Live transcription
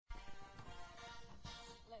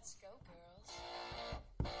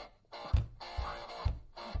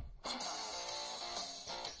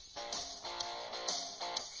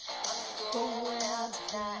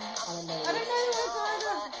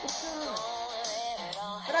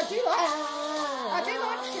I do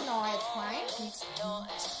like Shania Twain. She's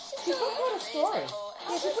got quite a story.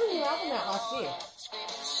 Yeah, she put a new album out last year.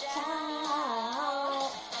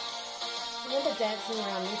 Remember dancing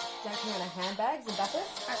around her handbags in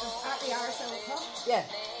Bathurst? At the RSL Club? Yeah.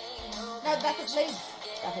 No, Bathurst Leagues.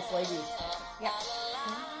 Bathurst Ladies. Yeah.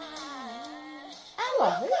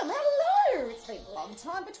 Hello. It's been a long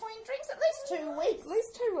time between drinks, at least 2 weeks. At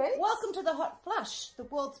least 2 weeks. Welcome to the Hot Flush, the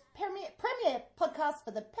world's premier podcast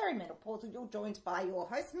for the perimenopausal. You're joined by your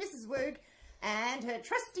host, Mrs. Woog, and her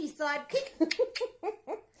trusty sidekick.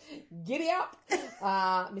 Giddy up,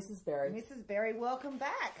 Mrs. Berry. Mrs. Berry, welcome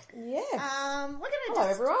back. Yes. Hello,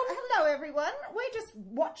 everyone. Hello, everyone. We're just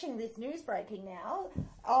watching this news breaking now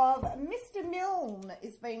of Mr. Milne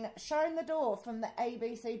is being shown the door from the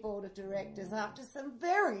ABC Board of Directors after some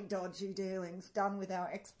very dodgy dealings done with our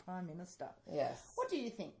ex-Prime Minister. Yes. What do you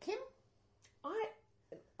think, Kim?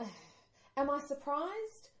 Am I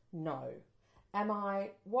surprised? No. Am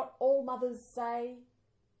I, what all mothers say,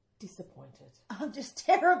 disappointed? I'm just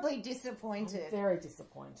terribly disappointed. I'm very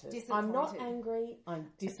disappointed. I'm not angry, I'm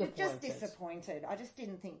disappointed. You're just disappointed. I just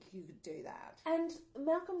didn't think you could do that. And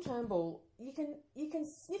Malcolm Turnbull, you can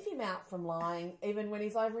sniff him out from lying even when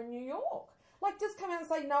he's over in New York. Like, just come out and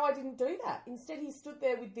say, no, I didn't do that. Instead, he stood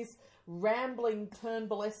there with this rambling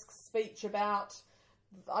Turnbull-esque speech about,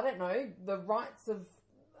 I don't know, the rights of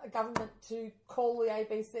a government to call the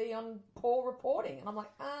ABC on poor reporting. And I'm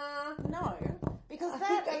like, no. Because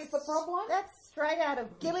that's the problem. That's straight out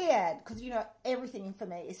of Gilead, because, you know, everything for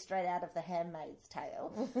me is straight out of The Handmaid's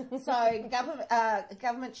Tale. So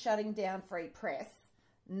government shutting down free press,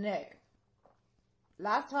 no.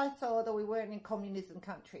 Last I saw that we weren't in communist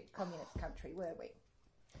country, were we?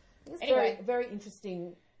 It's anyway. very, very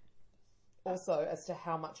interesting also as to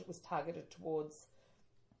how much it was targeted towards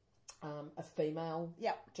a female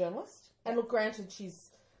journalist. And look, granted, she's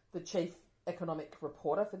the chief economic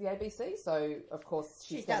reporter for the ABC, so of course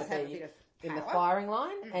she's going to be in the firing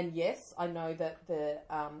line. And yes, I know that the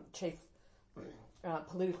chief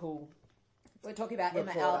political we're talking about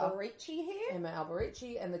reporter, Emma Alberici here. Emma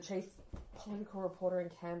Alberici, and the chief political reporter in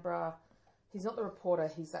Canberra. He's not the reporter;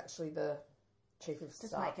 he's actually the chief of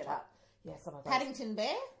staff. Just make it up. Yeah, something like Paddington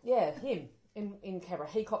Bear. Yeah, him in Canberra.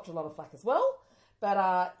 He copped a lot of flack as well.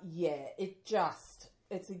 But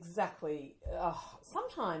it's exactly.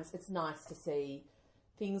 Sometimes it's nice to see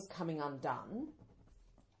things coming undone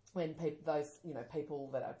when people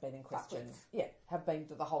that have been in question, have been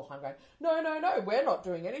the whole time going, no, we're not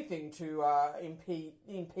doing anything to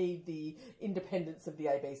impede the independence of the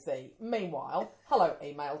ABC. Meanwhile, hello,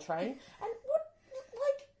 email train, and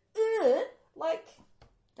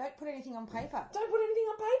don't put anything on paper. Don't put anything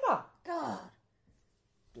on paper. God,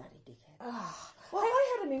 bloody dickhead. Well,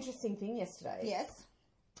 I had an interesting thing yesterday. Yes.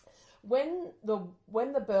 When the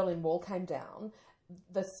Berlin Wall came down,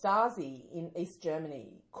 the Stasi in East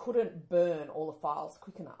Germany couldn't burn all the files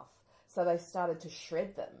quick enough, so they started to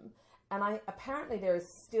shred them. And apparently there is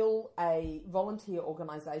still a volunteer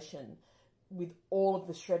organisation with all of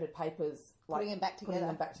the shredded papers, putting them back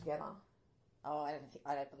together. Oh,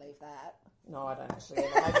 I don't believe that. No, I don't actually.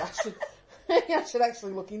 Maybe I should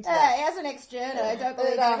actually look into that. As an ex-journo, I don't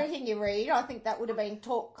believe everything you read. I think that would have been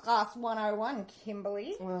taught class 101,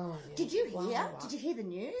 Kimberly. Oh, yeah. Did you hear? Did you hear the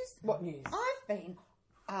news? What news? I've been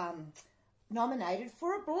nominated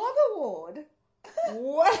for a blog award.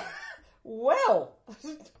 Well,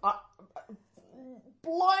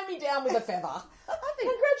 blow me down with a feather.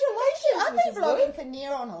 Congratulations, I've been Mrs. blogging Woog. for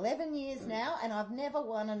near on 11 years now, and I've never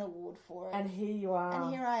won an award for it. And here you are.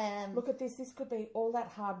 And here I am. Look at this. This could be all that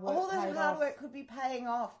hard work. All that hard work could be paying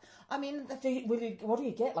off. I mean, what do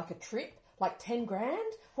you get? Like a trip? Like 10 grand?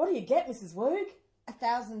 What do you get, Mrs. Woog?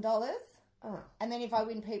 $1,000. Oh. And then if I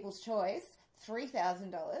win People's Choice,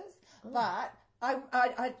 $3,000. But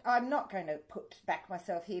I'm not going to put back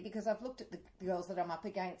myself here because I've looked at the girls that I'm up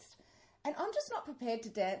against. And I'm just not prepared to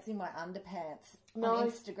dance in my underpants on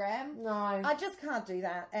Instagram. No. I just can't do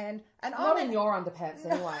that. And not in your underpants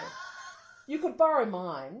anyway. You could borrow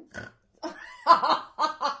mine. And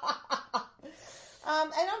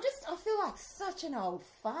I feel like such an old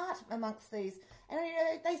fart amongst these. And you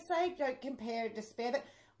know, they say don't compare and despair, but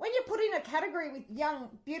when you put in a category with young,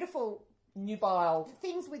 beautiful, nubile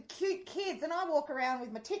things with cute kids, and I walk around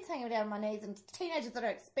with my tits hanging down my knees and teenagers that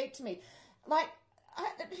don't speak to me, like,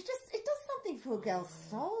 it does something for a girl's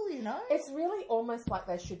soul, you know? It's really almost like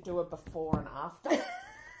they should do a before and after.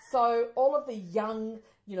 So all of the young,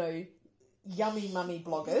 yummy mummy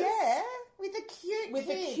bloggers. Yeah, with the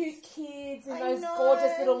cute kids in those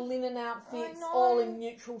gorgeous little linen outfits, all in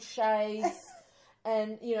neutral shades,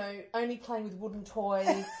 and, only playing with wooden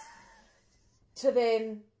toys, to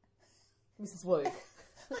then Mrs. Woog.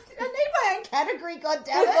 I need my own category,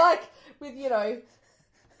 goddammit. With,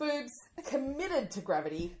 boobs committed to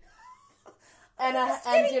gravity. And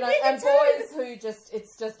boys who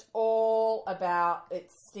it's just all about, it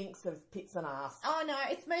stinks of pits and ass. Oh no,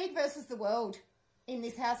 it's me versus the world in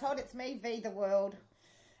this household. It's me v the world.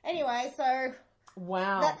 Anyway, so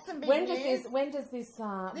wow, that's some big news. When does this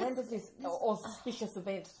auspicious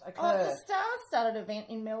event occur? Oh, it's a star-studded event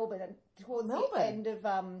in Melbourne towards the end of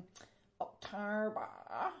October.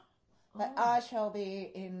 But I shall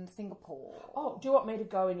be in Singapore. Oh, do you want me to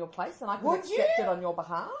go in your place and I can accept it on your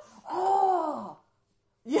behalf? Oh,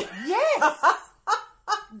 yeah. Yes,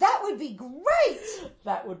 that would be great.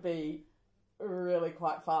 That would be really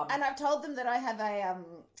quite fun. And I've told them that I have a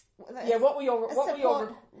What were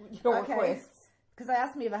your requests? Because I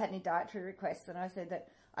asked me if I had any dietary requests, and I said that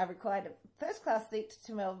I required a first-class seat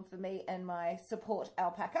to Melbourne for me and my support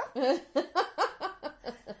alpaca.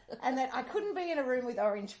 And that I couldn't be in a room with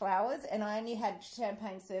orange flowers, and I only had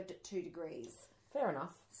champagne served at 2 degrees. Fair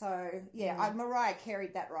enough. So, yeah, Mariah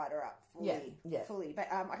carried that rider up fully. But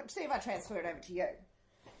I can see if I transfer it over to you.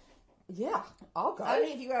 Yeah, I'll go.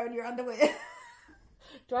 Only if you go in your underwear.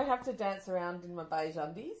 Do I have to dance around in my beige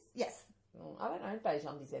undies? Yes. I don't own beige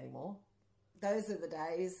undies anymore. Those are the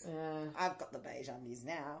days. Yeah. I've got the beige undies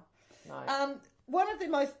now. No. One of the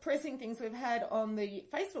most pressing things we've had on the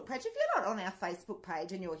Facebook page, if you're not on our Facebook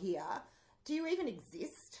page and you're here, do you even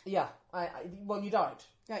exist? Yeah. Well, you don't.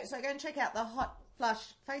 Okay, so go and check out the Hot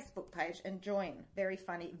Flush Facebook page and join. Very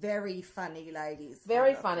funny ladies.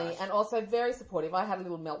 Very funny and also very supportive. I had a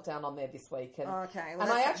little meltdown on there this week. And,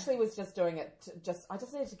 I actually was just doing it I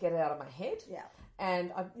just needed to get it out of my head. Yeah.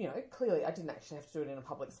 And, clearly I didn't actually have to do it in a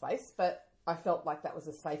public space, but I felt like that was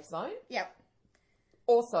a safe zone. Yep.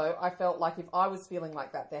 Also, I felt like if I was feeling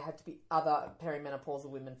like that, there had to be other perimenopausal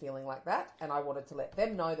women feeling like that, and I wanted to let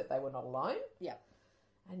them know that they were not alone. Yep.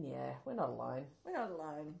 And yeah, we're not alone. We're not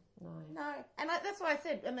alone. No. And that's why I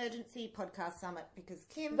said emergency podcast summit, because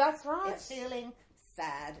Kim that's right. is feeling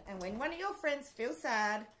sad. And when one of your friends feels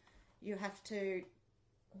sad, you have to...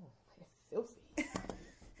 Oh, they're filthy.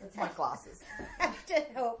 That's my glasses. Have to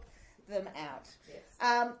help them out. Yes.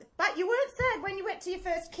 But you weren't sad when you went to your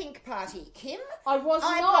first kink party, Kim. I was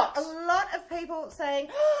not. Got a lot of people saying,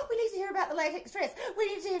 "Oh, we need to hear about the latex dress. We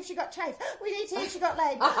need to hear if she got chafed. We need to hear if she got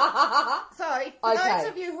laid." So, for those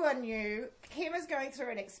of you who are new, Kim is going through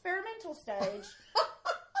an experimental stage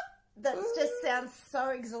that just sounds so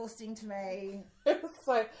exhausting to me.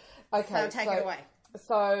 So take it away.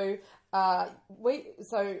 So,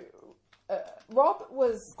 Rob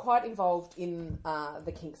was quite involved in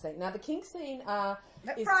the kink scene. Now, the kink scene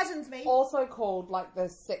that frightens me. Also called like the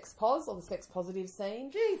sex pos or the sex positive scene.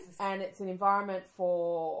 Jesus. And it's an environment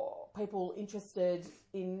for people interested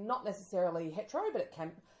in not necessarily hetero, but it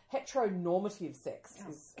can heteronormative sex.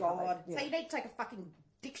 Oh, God. So you need to take a fucking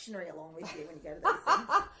dictionary along with you when you go to those things.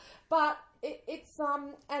 But it's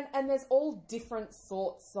and there's all different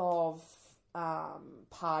sorts of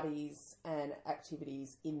parties and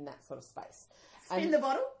activities in that sort of space. Spin the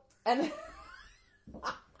bottle? And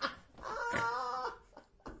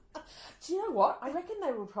do you know what? I reckon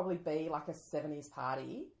there would probably be like a 70s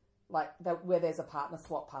party, where there's a partner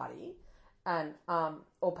swap party and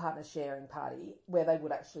or partner sharing party where they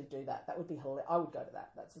would actually do that. That would be hilarious. I would go to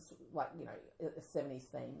that. That's just a 70s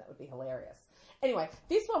theme. That would be hilarious. Anyway,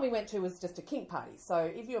 this one we went to was just a kink party. So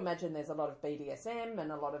if you imagine there's a lot of BDSM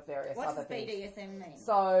and a lot of various other things. What does BDSM mean?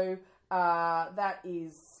 So that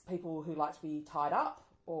is people who like to be tied up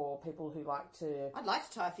or people who like to... I'd like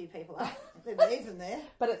to tie a few people up. There's in there.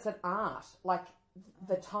 But it's an art. Like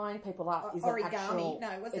the tying people up is origami. An actual... No,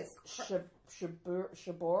 what's it?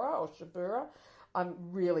 Shabura. I'm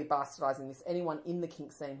really bastardising this. Anyone in the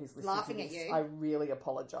kink scene who's listening laughing to this, at you. I really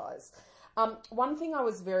apologise. One thing I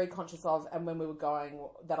was very conscious of, and when we were going,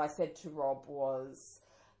 that I said to Rob was,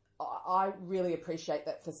 I really appreciate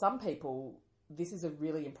that for some people, this is a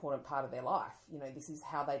really important part of their life. This is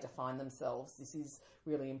how they define themselves. This is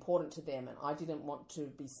really important to them, and I didn't want to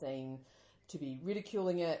be seen to be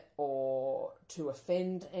ridiculing it or to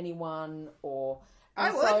offend anyone or...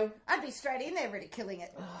 I would. I'd be straight in there ridiculing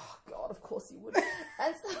it. Oh, God, of course you would.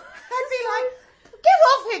 And so, I'd be like, get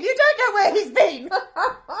off him, you don't know where he's been.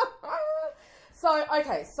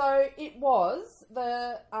 So it was,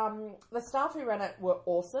 the staff who ran it were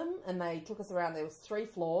awesome, and they took us around. There was 3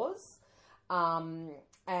 floors, and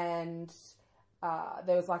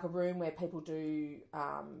there was like a room where people do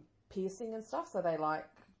piercing and stuff, so they like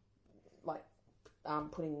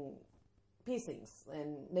putting piercings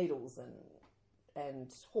and needles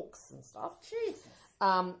and hooks and stuff. Jesus.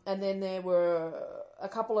 And then there were a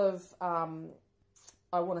couple of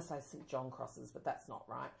I want to say St. John crosses, but that's not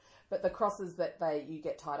right. But the crosses that you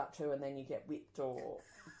get tied up to and then you get whipped or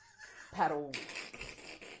paddle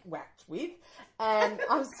whacked with. And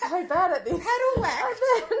I'm so bad at this. Paddle whacked?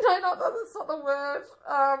 No, that's not the word.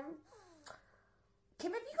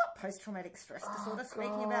 Kim, have you got post-traumatic stress disorder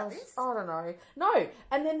speaking about this? I don't know. No.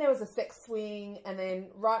 And then there was a sex swing, and then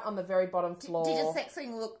right on the very bottom floor. Did your sex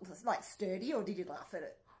swing look like sturdy, or did you laugh at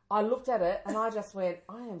it? I looked at it and I just went,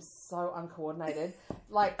 I am so uncoordinated.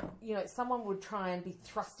 Like, you know, someone would try and be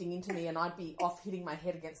thrusting into me and I'd be off hitting my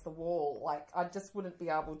head against the wall. Like, I just wouldn't be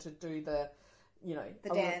able to do the, you know, the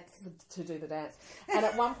dance. To do the dance. And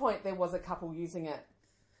at one point there was a couple using it.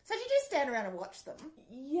 So did you just stand around and watch them?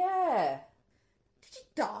 Yeah. Did you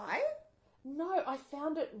die? No, I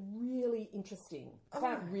found it really interesting. I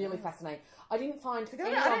found it really fascinating. I didn't find because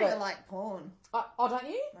any I don't of it... even like porn. Oh, don't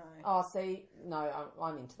you? No. Oh, see, no,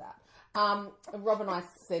 I'm into that. Rob and I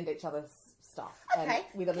send each other stuff. Okay. And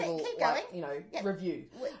with a little, keep like, going. you know, Yep. review.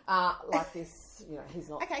 Like this, you know, he's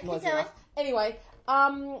not Okay, keep noisy going. enough. Anyway,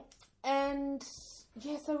 and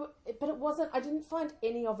yeah, so, but it wasn't, I didn't find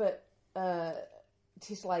any of it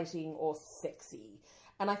titillating or sexy.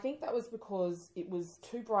 And I think that was because it was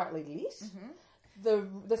too brightly lit.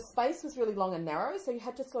 Mm-hmm. The space was really long and narrow, so you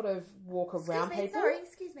had to sort of walk around people.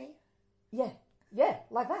 Excuse me. Yeah,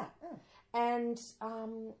 like that. Oh. And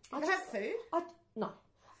I have food. No,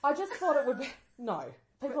 I just thought it would be no.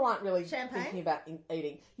 People aren't really Champagne? thinking about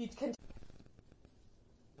eating. You can.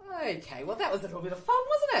 Okay, well that was a little bit of fun,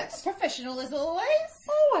 wasn't it? Professional as always.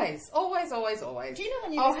 Always. Do you know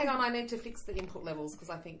when you? Oh, hang on, I need to fix the input levels because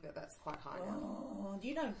I think that's quite high now. Oh, do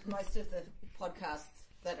you know most of the podcasts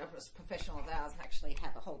that are professional of ours actually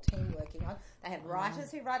have a whole team working on? They have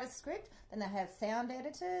writers who write a script, then they have sound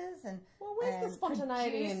editors and where's the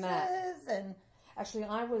spontaneity in that? And actually,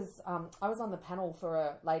 I was on the panel for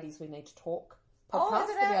a Ladies We Need to Talk podcast Oh, is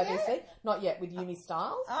it for the out ABC. yet? Not yet, with Yumi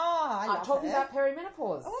Styles. Oh, I love talking her. about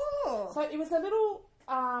perimenopause. Oh. So it was a little.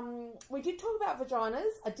 We did talk about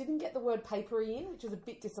vaginas. I didn't get the word papery in, which was a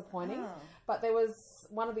bit disappointing. Oh. But there was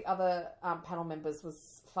one of the other panel members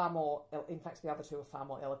was far more. In fact, the other two were far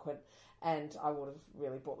more eloquent, and I would have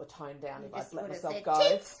really brought the tone down if I'd let myself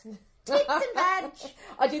go. Tits and badge.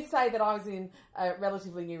 I did say that I was in a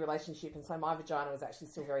relatively new relationship, and so my vagina was actually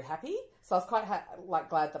still very happy. So I was quite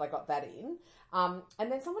glad that I got that in. And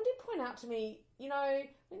then someone did point out to me, you know,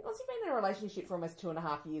 once you've been in a relationship for almost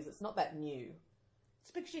 2.5 years, it's not that new. It's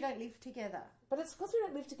because you don't live together. But it's because we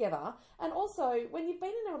don't live together. And also, when you've been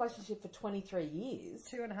in a relationship for 23 years...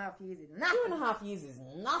 2.5 years is nothing. 2.5 years is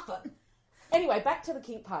nothing. Anyway, back to the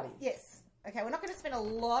kink party. Yes. Okay, we're not going to spend a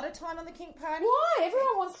lot of time on the kink party. Why?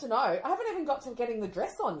 Everyone wants to know. I haven't even got to getting the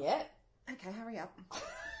dress on yet. Okay, hurry up.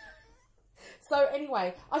 So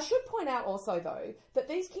anyway, I should point out also, though, that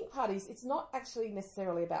these kink parties, it's not actually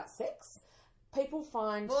necessarily about sex. People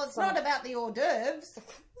find... Well, it's not about the hors d'oeuvres.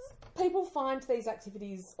 People find these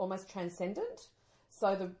activities almost transcendent.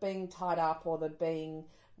 So the being tied up or the being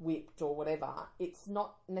whipped or whatever, it's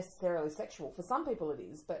not necessarily sexual. For some people it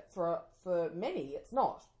is, but for many it's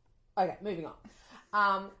not. Okay, moving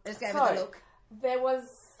on. Let's go with a look. There was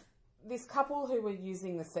this couple who were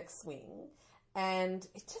using the sex swing, and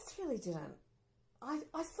it just really didn't. I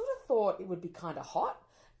sort of thought it would be kind of hot,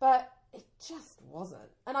 but it just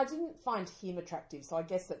wasn't. And I didn't find him attractive, so I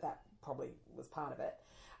guess that probably was part of it.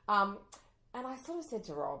 And I sort of said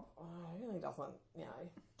to Rob, it really doesn't, you know,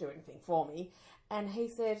 do anything for me. And he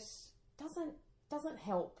said, doesn't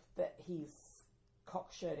help that he's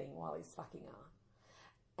cock-shirting while he's fucking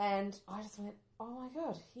her. And I just went, oh my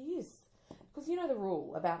God, he is. Because you know the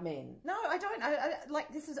rule about men. No, I don't.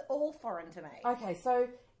 Like, this is all foreign to me. Okay, so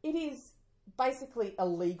it is basically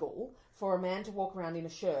illegal for a man to walk around in a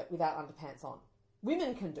shirt without underpants on.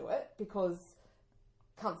 Women can do it because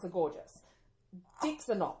cunts are gorgeous. Dicks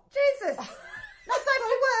are not. Jesus! Not safe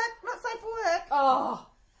for work! Not safe for work!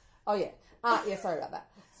 Oh yeah. Yeah, sorry about that.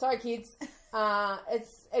 Sorry, kids.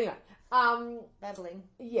 Anyway. Babbling.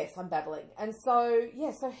 Yes, I'm babbling. And so,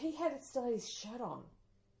 yeah, so he still had his shirt on.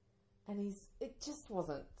 And it just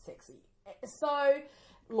wasn't sexy. So,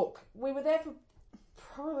 look, we were there for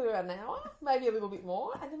probably about an hour, maybe a little bit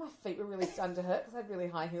more, and then my feet were really starting to hurt because I had really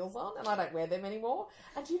high heels on, and I don't wear them anymore.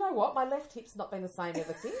 And do you know what? My left hip's not been the same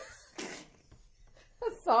ever since.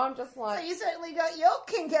 So I'm just like... So you certainly got your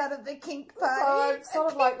kink out of the kink party. So I'm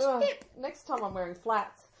sort of like, tip. next time I'm wearing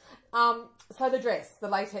flats. So the dress, the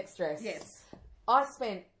latex dress. Yes. I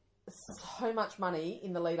spent so much money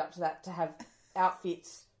in the lead up to that to have outfit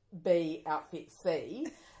B, outfit C,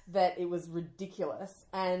 that it was ridiculous.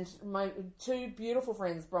 And my two beautiful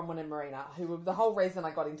friends, Bronwyn and Marina, who were the whole reason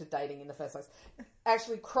I got into dating in the first place,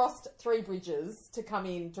 actually crossed 3 bridges to come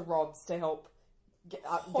in to Rob's to help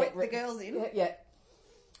Point the girls in. Yeah.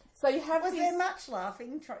 So you have Was this... there much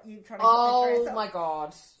laughing? You trying to Oh, put the dress on? my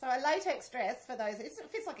God. So a latex dress, for those, it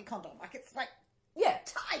fits like a condom. Like, it's like Yeah.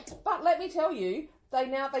 tight. But let me tell you, they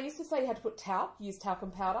used to say you had to put use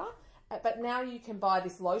talcum powder, but now you can buy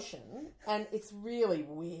this lotion, and it's really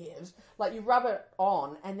weird. Like, you rub it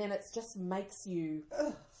on, and then it just makes you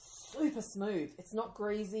super smooth. It's not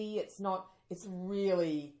greasy. It's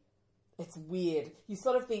weird. You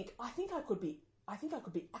sort of think, I think I could be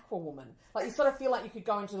Aquawoman. Like, you sort of feel like you could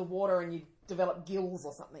go into the water and you develop gills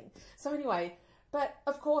or something. So anyway, but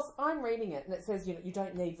of course I'm reading it and it says, you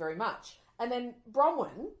don't need very much. And then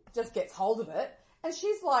Bronwyn just gets hold of it and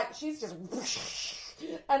she's just,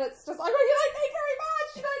 and it's just like, oh, you don't need very much.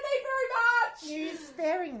 Use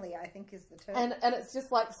sparingly, I think is the term. And it's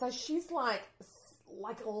just like, so she's like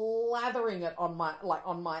lathering it on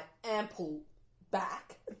my ample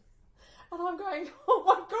back. And I'm going, oh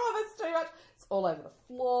my God, that's too much. It's all over the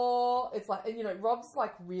floor. It's like, and Rob's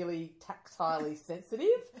like really tactilely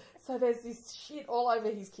sensitive. So there's this shit all over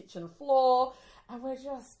his kitchen floor. And we're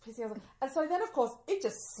just pissing ourselves. And so then, of course, it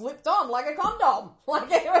just slipped on like a condom.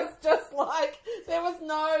 Like, it was just like, there was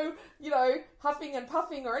no, huffing and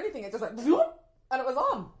puffing or anything. It just went, and it was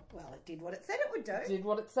on. Well, it did what it said it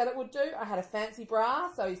would do. I had a fancy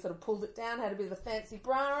bra, so he sort of pulled it down, had a bit of a fancy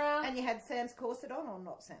bra around. And you had Sam's corset on or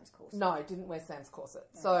not Sam's corset? No, I didn't wear Sam's corset.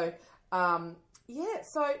 No. So,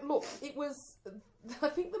 so look, it was, I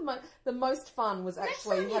think the most fun was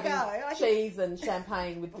actually having cheese and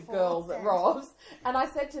champagne with the girls at Rob's. And I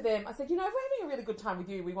said to them, if we're having a really good time with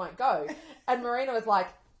you, we won't go. And Marina was like,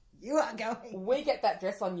 you are going. We get that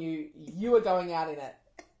dress on you, you are going out in it.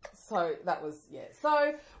 So that was,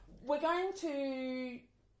 So we're going to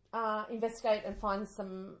investigate and find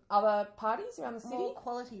some other parties around the city. More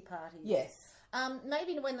quality parties. Yes.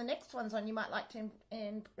 Maybe when the next one's on, you might like to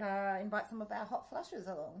invite some of our hot flushers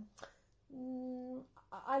along.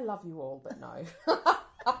 I love you all, but no.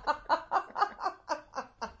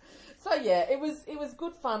 So yeah, it was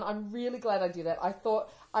good fun. I'm really glad I did it. I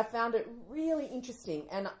found it really interesting,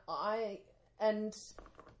 and I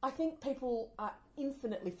think people are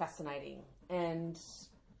infinitely fascinating. And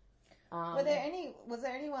was there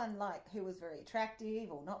anyone like who was very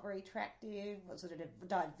attractive or not very attractive? Was it a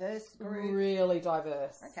diverse group? Really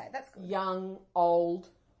diverse. Okay, that's good. Young, old.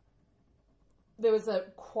 There was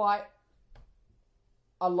quite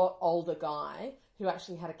a lot older guy who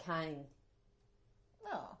actually had a cane.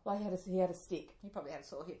 Oh. Like he had a stick. He probably had a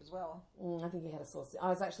sore hip as well. I think he had a sore stick. I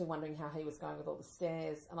was actually wondering how he was going with all the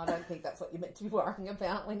stairs, and I don't think that's what you're meant to be worrying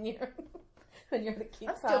about when you're at a kid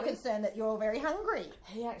I'm party. still concerned that you're all very hungry.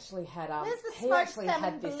 He actually had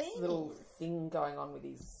this little thing going on with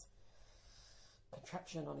his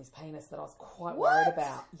contraption on his penis that I was quite worried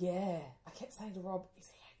about. Yeah, I kept saying to Rob,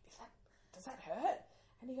 does that hurt?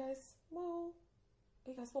 And he goes, well,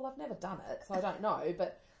 I've never done it, so I don't know,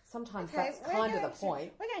 but sometimes that's kind of the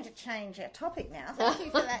point. We're going to change our topic now. Thank you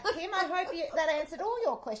for that, Kim. I hope that answered all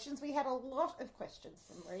your questions. We had a lot of questions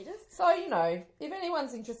from readers. So, if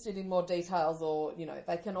anyone's interested in more details or,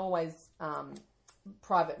 they can always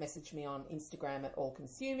private message me on Instagram at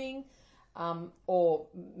allconsuming or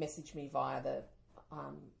message me via the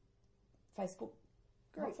Facebook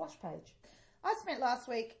group flash page. I spent last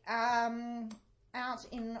week out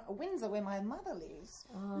in Windsor where my mother lives,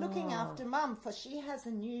 looking after Mum, for she has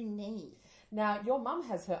a new knee. Now, your mum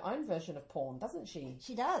has her own version of porn, doesn't she?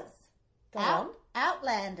 She does. Go on.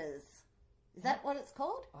 Outlanders. Is that what it's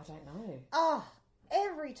called? I don't know. Oh,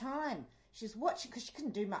 every time she's watching, because she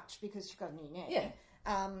couldn't do much because she got a new knee. Yeah.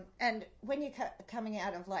 And when you're coming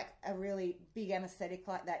out of like a really big anaesthetic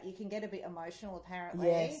like that, you can get a bit emotional apparently.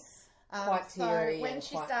 Yes. Quite teary. So when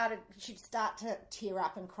she'd start to tear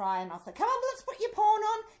up and cry, and I was like, come on, let's put your porn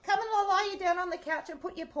on. Come and I'll lie you down on the couch and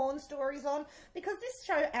put your porn stories on. Because this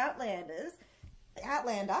show, Outlander.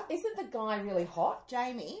 Isn't the guy really hot?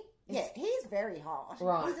 Jamie. Yeah, he's very hot.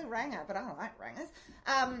 Right. He's a ranger, but I don't like rangers.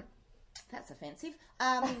 That's offensive.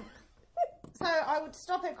 So I would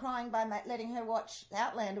stop her crying by letting her watch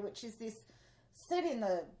Outlander, which is this set in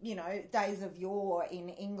the, days of yore in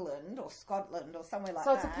England or Scotland or somewhere like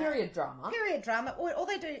that. So it's a period drama. Period drama. All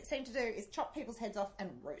they seem to do is chop people's heads off and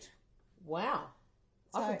root. Wow.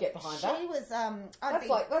 So I could get behind that. She was,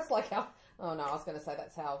 that's like how, oh no, I was going to say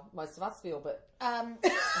that's how most of us feel, but.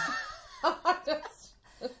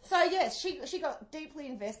 So yes, she got deeply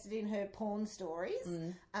invested in her porn stories.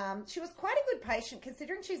 She was quite a good patient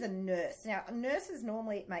considering she's a nurse. Now, nurses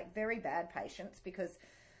normally make very bad patients because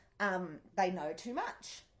they know too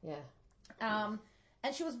much. Yeah. And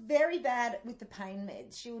she was very bad with the pain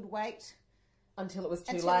meds. She would wait Until it was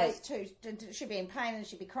too until late. it was she'd be in pain and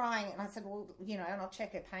she'd be crying. And I said, well, and I'll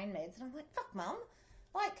check her pain meds. And I'm like, fuck, Mum.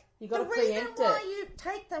 Like, You got to the reason preempt why it. you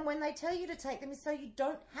take them when they tell you to take them is so you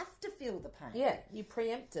don't have to feel the pain. Yeah, you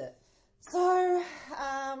preempt it. So,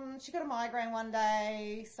 she got a migraine one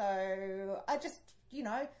day. So I just,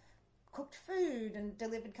 cooked food and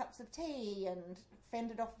delivered cups of tea and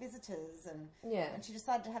fended off visitors. And she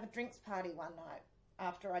decided to have a drinks party one night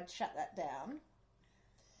after I'd shut that down.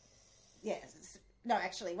 Yes. No,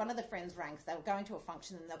 actually, one of the friends rang because they were going to a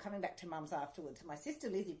function and they were coming back to Mum's afterwards. And my sister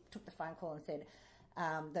Lizzie took the phone call and said,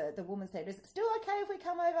 the woman said, is it still okay if we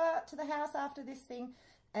come over to the house after this thing?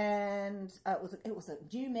 And it was a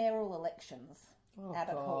new mayoral elections out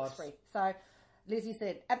at Hawkesbury. So Lizzie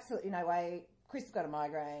said, absolutely no way. Chris has got a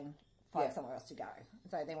migraine. Find somewhere else to go.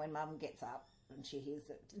 So then when Mum gets up and she hears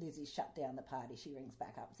that Lizzie's shut down the party, she rings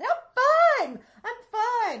back up and says, I'm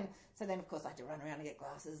fine. So then, of course, I had to run around and get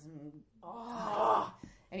glasses and...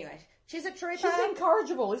 Anyway, she's a trooper. She's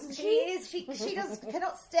incorrigible, isn't she? She is. She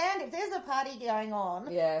cannot stand... If there's a party going on,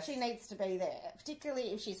 she needs to be there. Particularly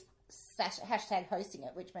if she's hashtag hosting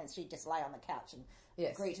it, which means she'd just lay on the couch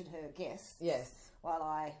and greeted her guests. Yes. While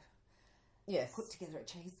I... Yes. Put together a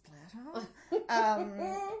cheese platter.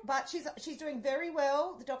 But she's doing very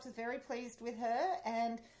well. The doctor's very pleased with her.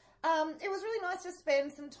 And it was really nice to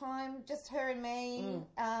spend some time, just her and me.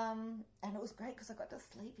 And it was great because I got to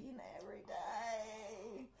sleep in every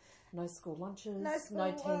day. No school lunches.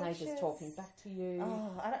 No teenagers lunches. Talking back to you.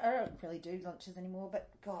 Oh, I don't really do lunches anymore, but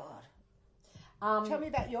God. Tell me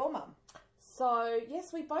about your mum. So,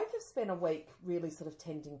 yes, we both have spent a week really sort of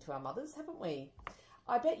tending to our mothers, haven't we?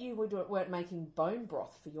 I bet you weren't making bone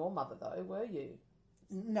broth for your mother, though, were you?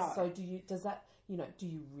 No. So do you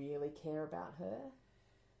really care about her?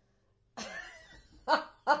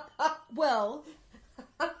 Well,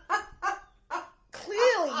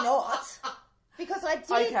 clearly not. Because I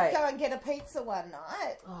did go and get a pizza one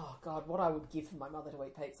night. Oh, God, what I would give for my mother to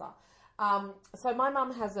eat pizza. So my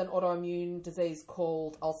mum has an autoimmune disease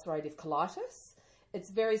called ulcerative colitis. It's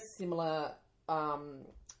very similar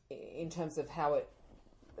in terms of how it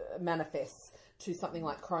manifests to something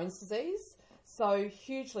like Crohn's disease. So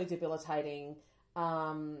hugely debilitating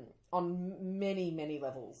on many, many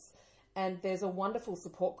levels. And there's a wonderful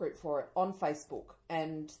support group for it on Facebook.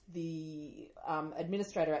 And the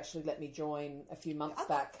administrator actually let me join a few months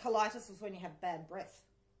back. Colitis was when you have bad breath.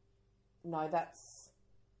 No, that's...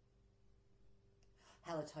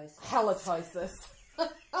 Halitosis. I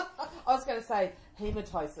was going to say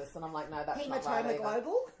hematosis, and I'm like, no, that's not right. Hematoma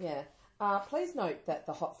global? Yeah. Please note that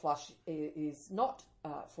the hot flush is not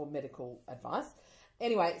for medical advice.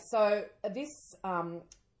 Anyway, so this,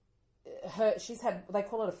 she's had, they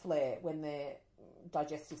call it a flare when their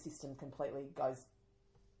digestive system completely goes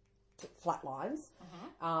to flatlines.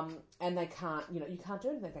 And they can't, you can't do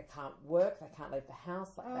anything. They can't work. They can't leave the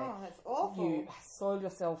house. That's awful. You soil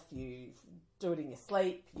yourself. You do it in your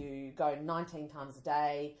sleep. You go 19 times a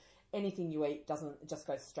day. Anything you eat doesn't just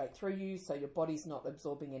go straight through you, so your body's not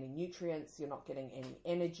absorbing any nutrients, you're not getting any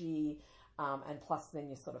energy, and plus then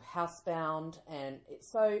you're sort of housebound, and it's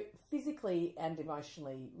so physically and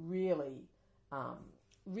emotionally really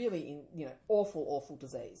awful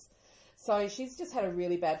disease. So she's just had a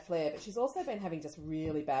really bad flare, but she's also been having just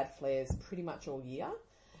really bad flares pretty much all year.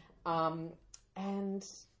 And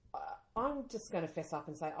I'm just going to fess up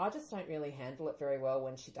and say I just don't really handle it very well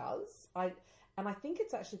when she does. And I think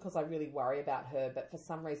it's actually because I really worry about her, but for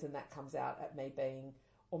some reason that comes out at me being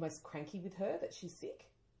almost cranky with her that she's sick.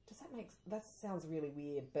 That sounds really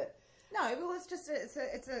weird, but... No, well, it's just, it's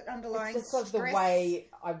an underlying it's just sort of the way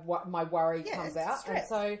my worry comes out. Stress. And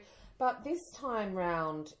so, but this time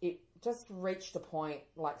round, it just reached a point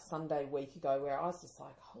like Sunday week ago where I was just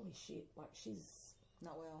like, holy shit, like she's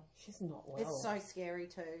not well. She's not well. It's so scary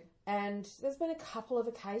too. And there's been a couple of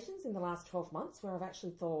occasions in the last 12 months where I've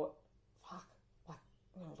actually thought, fuck, like,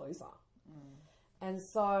 I'm going to lose her. And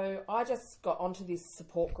so I just got onto this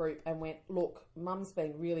support group and went, look, Mum's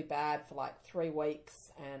been really bad for like 3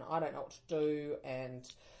 weeks and I don't know what to do. And,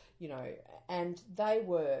 and they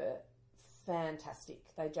were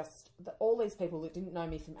fantastic. They just, all these people that didn't know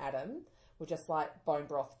me from Adam were just like, bone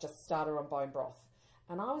broth, just start her on bone broth.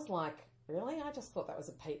 And I was like, really? I just thought that was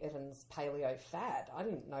a Pete Evans paleo fad. I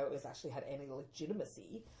didn't know it was actually had any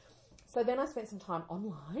legitimacy. So then I spent some time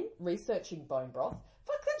online researching bone broth.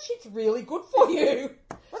 Fuck, that shit's really good for you.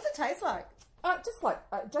 What's it taste like? Just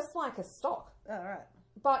like a stock. Oh, right.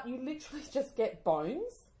 But you literally just get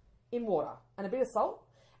bones in water and a bit of salt.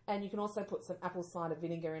 And you can also put some apple cider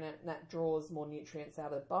vinegar in it, and that draws more nutrients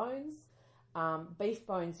out of the bones. Beef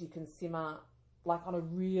bones you can simmer like on a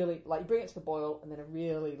really, like you bring it to the boil and then a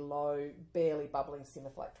really low, barely bubbling simmer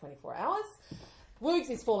for like 24 hours. Woogs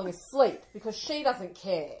is falling asleep because she doesn't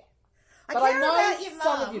care. But I know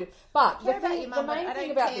some of you do. But the main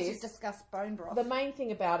thing about this, discuss bone broth. The main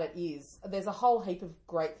thing about it is there's a whole heap of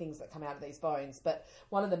great things that come out of these bones, but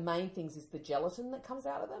one of the main things is the gelatin that comes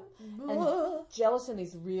out of them. And gelatin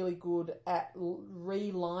is really good at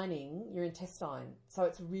relining your intestine, so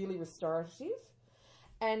it's really restorative.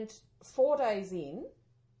 And 4 days in,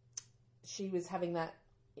 she was having that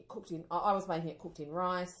cooked in. I was making it cooked in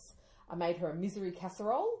rice. I made her a misery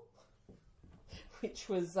casserole, which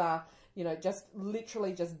was. Just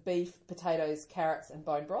literally just beef, potatoes, carrots, and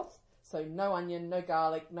bone broth. So no onion, no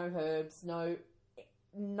garlic, no herbs, no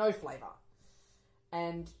flavour.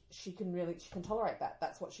 And she can tolerate that.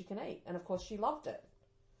 That's what she can eat. And of course she loved it.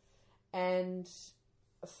 And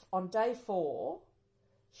on day 4,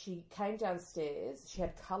 she came downstairs. She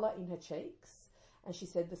had colour in her cheeks. And she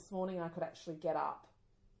said, this morning I could actually get up.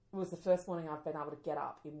 It was the first morning I've been able to get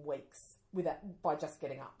up in weeks by just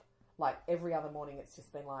getting up. Like every other morning it's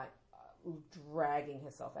just been like, dragging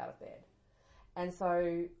herself out of bed. And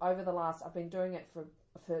so over the last, I've been doing it for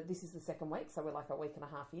this is the second week, so we're like a week and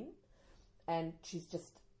a half in, and she's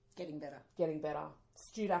just getting better.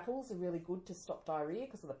 Stewed apples are really good to stop diarrhea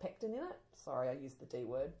because of the pectin in it. Sorry, I used the D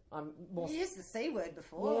word. You used the C word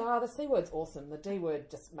before. Yeah, the C word's awesome. The D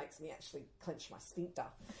word just makes me actually clench my sphincter.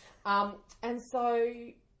 And so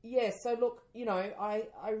yeah, so look, I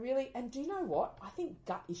really, and do you know what? I think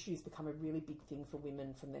gut issues become a really big thing for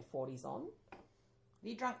women from their 40s on.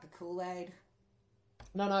 You drank the Kool-Aid?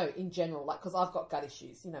 No, in general, like, because I've got gut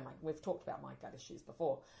issues. We've talked about my gut issues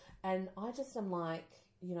before. And I just am like,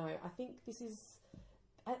 I think this is,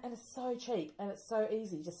 and it's so cheap and it's so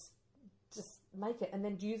easy. Just make it and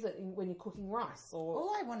then use it when you're cooking rice. Or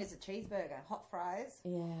all I want is a cheeseburger, hot fries,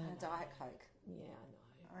 and a Diet Coke. Yeah,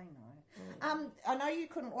 I know. I know you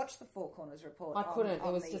couldn't watch the Four Corners report. I couldn't. It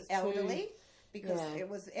was just elderly because it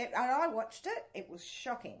was. And I watched it. It was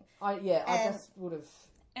shocking. I just would have.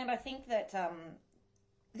 And I think that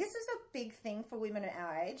this is a big thing for women at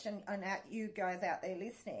our age, and you guys out there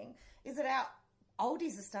listening, is that our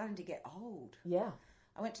oldies are starting to get old. Yeah.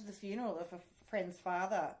 I went to the funeral of a friend's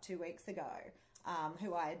father 2 weeks ago,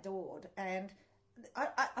 who I adored, and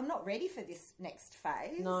I'm not ready for this next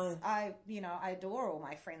phase. No. I adore all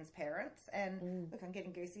my friends' parents, and look, I'm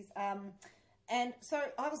getting goosies. And so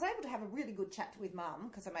I was able to have a really good chat with Mum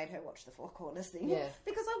because I made her watch the Four Corners thing. Yeah.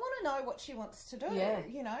 Because I want to know what she wants to do. Yeah.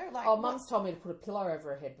 Mum's told me to put a pillow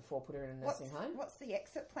over her head before put her in a nursing home. What's the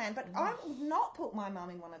exit plan? But I will not put my mum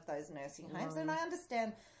in one of those nursing homes, and I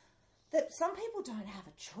understand that some people don't have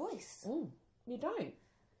a choice. You don't.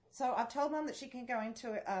 So I've told Mum that she can go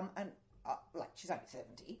into she's only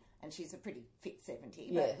 70 and she's a pretty fit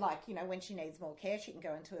 70, but when she needs more care, she can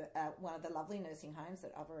go into one of the lovely nursing homes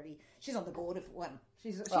that she's on the board of one.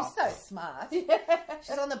 She's so smart. Yeah.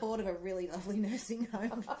 She's on the board of a really lovely nursing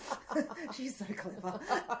home. She's so clever.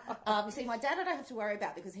 You see, my dad I don't have to worry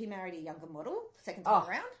about because he married a younger model second time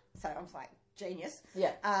around. So I'm like, genius.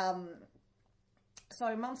 Yeah.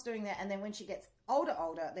 So Mum's doing that, and then when she gets older,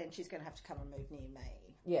 then she's going to have to come and move near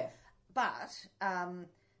me. Yeah. But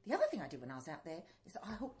the other thing I did when I was out there is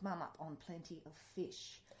I hooked Mum up on Plenty of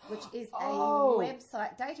Fish, which is a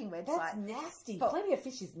dating website. That's nasty. Plenty of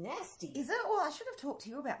Fish is nasty. Is it? Well, I should have talked to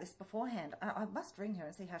you about this beforehand. I must ring her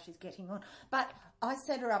and see how she's getting on. But I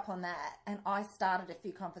set her up on that, and I started a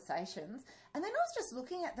few conversations, and then I was just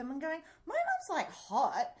looking at them and going, my mum's like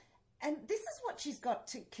hot, and this is what she's got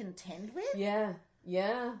to contend with. Yeah.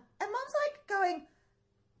 Yeah. And Mum's like going,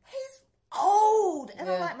 he's old. And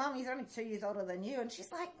I'm like, Mum, he's only 2 years older than you. And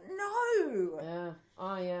she's like, no. Yeah.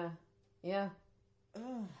 Oh, yeah. Yeah.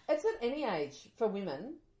 Ugh. It's at any age for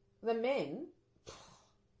women. The men,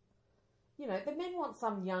 the men want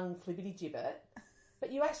some young flibbity gibbet,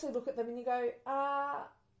 but you actually look at them and you go,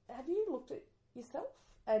 have you looked at yourself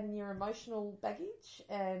and your emotional baggage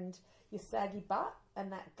and your saggy butt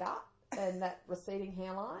and that gut and that receding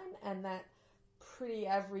hairline and that pretty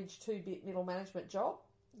average 2-bit middle management job?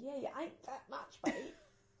 Yeah, you ain't that much, mate.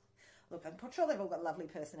 Look, I'm sure they've all got lovely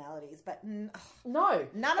personalities, but no,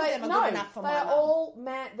 none of them are good enough for my mum.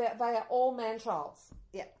 They are all man-childs.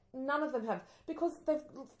 Yeah. None of them have, because they've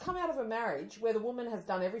come out of a marriage where the woman has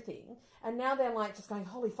done everything, and now they're like just going,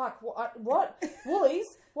 holy fuck, what?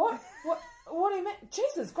 Woolies? What do you mean?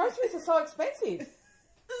 Jesus, groceries are so expensive.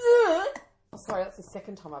 Sorry, that's the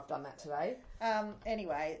second time I've done that today.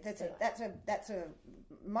 Anyway, that's a.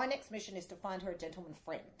 My next mission is to find her a gentleman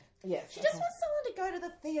friend. Yes, she just wants someone to go to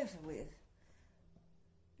the theatre with,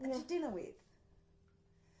 and to dinner with.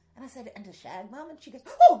 And I said, and to shag, Mum? And she goes,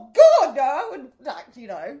 oh, God, no. And, like, you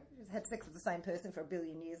know, she's had sex with the same person for 1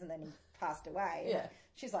 billion years and then he passed away. Yeah.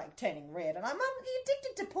 She's, like, turning red. And I'm, Mum, you're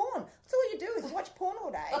addicted to porn. That's all you do is watch porn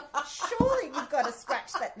all day. Surely you've got a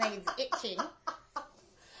scratch that needs itching.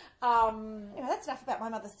 You know, that's enough about my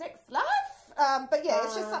mother's sex life. But, yeah,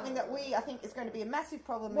 it's just something that I think is going to be a massive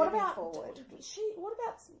problem moving forward.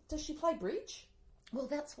 Does she play bridge? Well,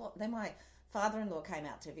 that's what... Then my father-in-law came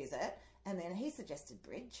out to visit... And then he suggested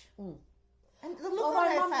bridge. And the look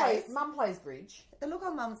on her face... Mum plays bridge. The look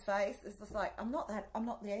on Mum's face is just like, I'm not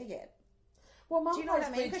there yet. Well, Mum plays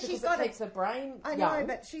bridge because it keeps her brain I young. know,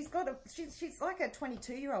 but she's like a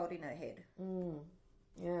 22-year-old in her head.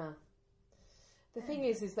 Yeah. The thing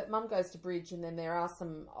is that Mum goes to bridge and then there are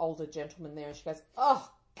some older gentlemen there and she goes,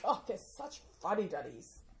 oh, God, they're such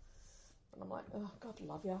fuddy-duddies. And I'm like, oh, God,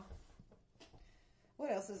 love ya.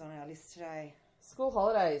 What else is on our list today? School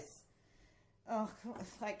holidays. Oh,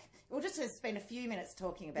 like, we'll just spend a few minutes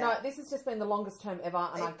talking about... No, this has just been the longest term ever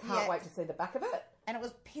and I can't wait to see the back of it. And it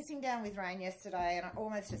was pissing down with rain yesterday and I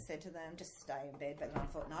almost just said to them, just stay in bed. But then I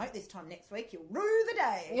thought, no, this time next week you'll rue the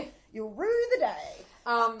day. Yeah. You'll rue the day.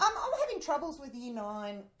 I'm having troubles with Year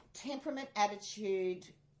 9 temperament, attitude.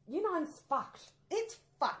 Year 9's fucked. It's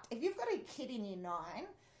fucked. If you've got a kid in Year 9,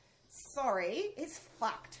 sorry, it's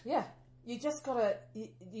fucked. Yeah. You just gotta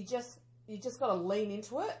lean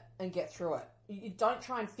into it and get through it. You don't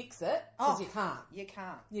try and fix it because you can't. You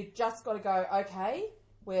can't. You just got to go, okay,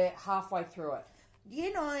 we're halfway through it.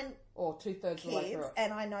 Year 9 or 2/3 of the way through it.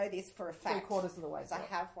 And I know this for a fact. 3/4 of the way through I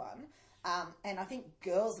have one. And I think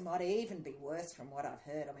girls might even be worse from what I've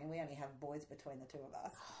heard. I mean, we only have boys between the two of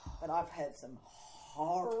us. But I've heard some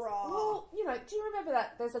horror. Well, you know, do you remember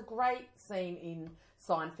that? There's a great scene in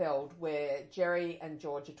Seinfeld where Jerry and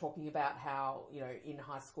George are talking about how, you know, in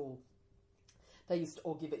high school they used to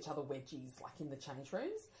all give each other wedgies, like in the change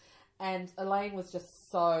rooms. And Elaine was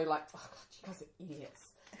just so like, oh, God, you guys are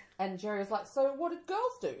idiots. And Jerry was like, so what did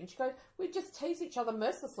girls do? And she goes, we'd just tease each other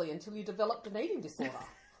mercilessly until you developed an eating disorder.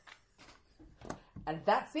 And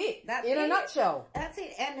that's it. In a nutshell. That's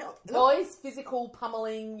it. And boys, physical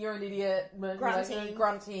pummeling, you're an idiot,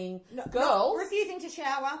 grunting. Girls, refusing to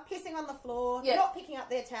shower, pissing on the floor, not picking up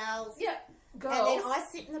their towels. Yeah. Girls. And then I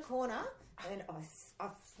sit in the corner and I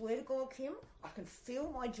swear to God, Kim, I can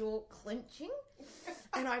feel my jaw clenching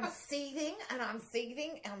and I'm seething and I'm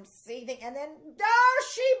seething and I'm seething and then,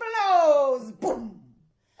 she blows! Boom!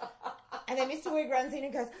 And then Mr. Woog runs in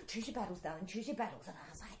and goes, choose your battles, darling, choose your battles. And I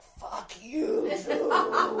was like, fuck you!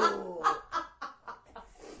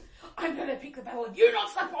 I'm going to pick the battle of you not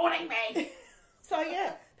supporting me! So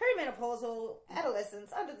yeah, perimenopausal,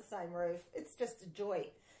 adolescence, under the same roof. It's just a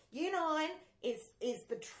joy. Year 9 is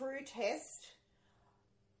the true test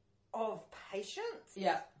of patience,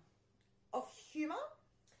 of humour,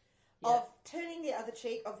 of turning the other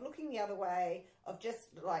cheek, of looking the other way, of you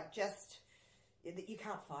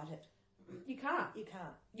can't fight it. You can't. You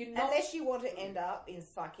can't. You're not, unless you want to end up in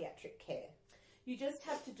psychiatric care. You just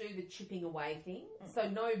have to do the chipping away thing. So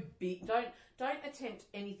no big. Don't attempt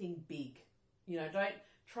anything big. You know, don't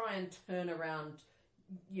try and turn around.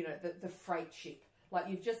 You know, the freight ship. Like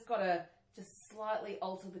you've just got to just slightly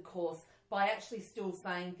alter the course by actually still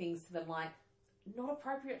saying things to them like, not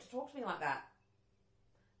appropriate to talk to me like that.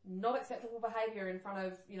 Not acceptable behaviour in front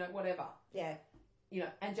of, you know, whatever. Yeah. You know,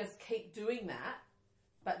 and just keep doing that.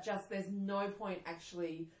 But just, there's no point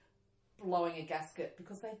actually blowing a gasket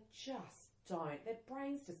because they just don't. Their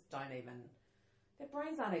brains aren't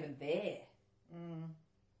even there.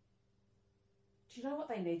 Do you know what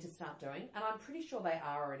they need to start doing? And I'm pretty sure they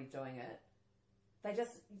are already doing it.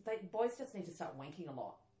 Boys just need to start wanking a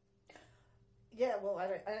lot. Yeah, well, I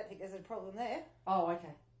don't think there's a problem there. Oh,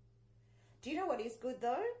 okay. Do you know what is good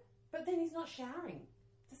though? But then he's not showering.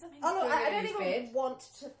 Does that mean I don't even want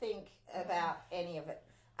to think about any of it.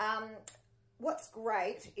 What's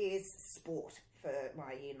great is sport for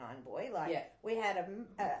my Year 9 boy. We had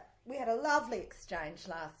a lovely exchange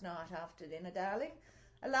last night after dinner, darling.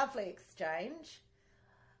 A lovely exchange,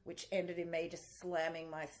 which ended in me just slamming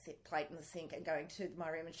my plate in the sink and going to my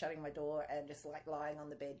room and shutting my door and just like lying on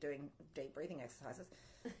the bed doing deep breathing exercises.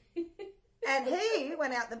 And he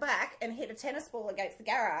went out the back and hit a tennis ball against the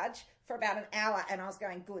garage for about an hour, and I was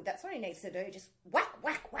going, good, that's what he needs to do, just whack,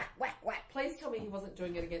 whack, whack, whack, whack. Please tell me he wasn't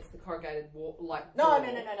doing it against the corrugated wall, No,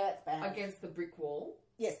 that's bad. Against the brick wall?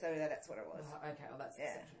 Yes, so that's what it was. Oh, okay, well that's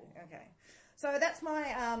acceptable. Okay. So that's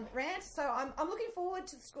my rant. So I'm looking forward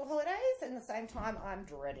to the school holidays, and at the same time I'm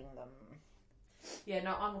dreading them. Yeah,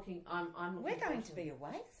 no, I'm looking We're going to be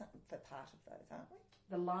away for part of those, aren't we?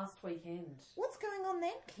 The last weekend. What's going on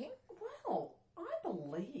then, Kim? Well, I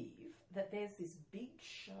believe that there's this big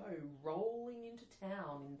show rolling into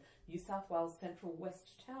town in New South Wales' central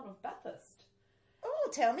west town of Bathurst. Oh,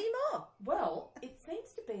 tell me more. Well, it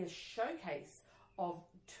seems to be a showcase of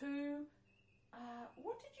two,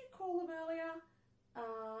 what did you call them earlier?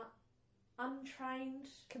 Untrained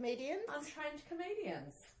comedians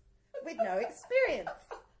with no experience.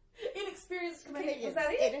 Inexperienced comedians. Was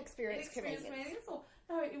that it? Inexperienced comedians. Or,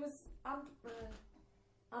 no, it was I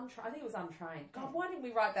think it was untrained. God, why didn't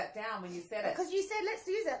we write that down when you said it? Because you said let's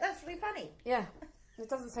use it. That's really funny. Yeah, it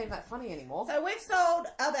doesn't seem that funny anymore. So we've sold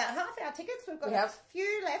about half our tickets. We've got a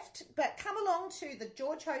few left, but come along to the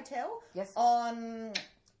George Hotel. Yes. On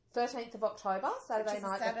 13th of October, Saturday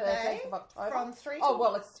night, the 13th of October. From 3 till... Oh,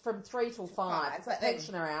 well, it's from 3 till 5. It's a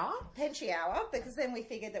pensioner hour. Pension hour, because then we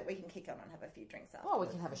figured that we can kick on and have a few drinks after. Oh, we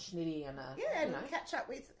can have a schnitty and a... Yeah, and catch up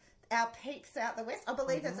with our peeps out the west. I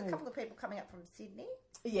believe there's a couple of people coming up from Sydney.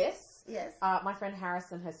 Yes. Yes. My friend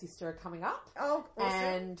Harris and her sister are coming up. Oh, awesome.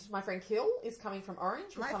 And my friend Kill is coming from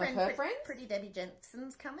Orange with some of her friends. Pretty Debbie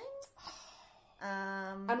Jensen's coming.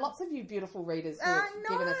 And lots of you beautiful readers who have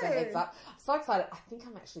given us a heads up. So excited. I think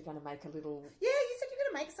I'm actually going to make a little... Yeah, you said you're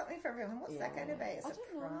going to make something for everyone. What's that going to be? A surprise? I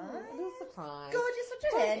don't know. A little surprise. God, you're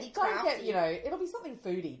such a handicraft. Don't get, it'll be something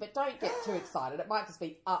foodie, but don't get too excited. It might just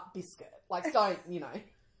be biscuit. Like, don't, You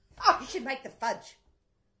should make the fudge.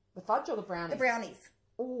 The fudge or the brownies? The brownies.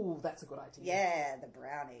 Oh, that's a good idea. Yeah, the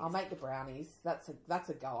brownies. I'll make the brownies. That's a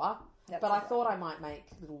goer. That's but I thought I might make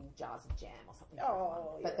little jars of jam or something.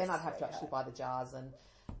 But then I'd have to actually buy the jars and,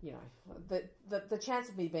 the chance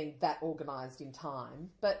of me being that organised in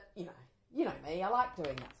time. But, you know me, I like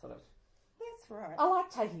doing that sort of. That's right. I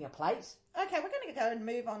like taking a plate. Okay, we're going to go and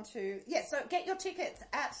move on to... so get your tickets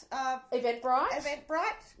at... Eventbrite.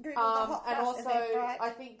 Google the Hot Flush and also, Eventbrite.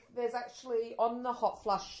 I think there's actually on the Hot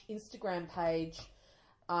Flush Instagram page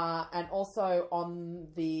and also on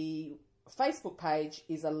the Facebook page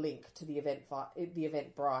is a link to the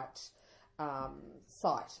Eventbrite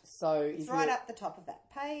site. So it's right up the top of that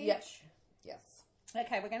page. Yep. Yes.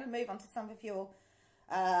 Okay, we're going to move on to some of your...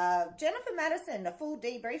 Jennifer Madison, a full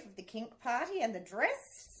debrief of the kink party and the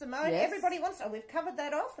dress. Simone, everybody wants... we've covered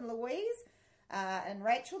that off. And Louise and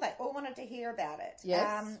Rachel, they all wanted to hear about it.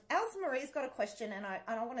 Yes. Alison Marie's got a question, and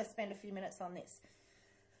I want to spend a few minutes on this.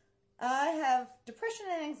 I have depression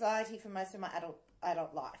and anxiety for most of my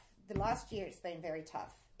adult life. The last year, it's been very tough.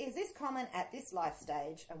 Is this common at this life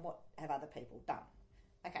stage, and what have other people done?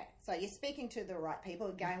 Okay, so you're speaking to the right people.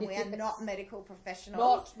 Again, we are not medical professionals.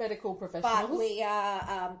 Not medical professionals. But we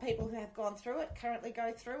are people who have gone through it, currently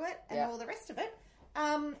go through it, and all the rest of it.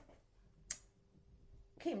 Kim,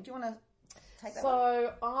 do you want to take that one?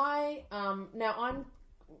 So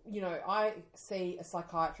I see a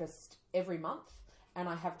psychiatrist every month, and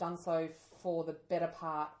I have done so for the better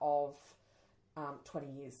part of 20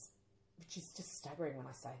 years, which is just staggering when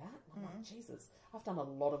I say that. I'm like, Jesus, I've done a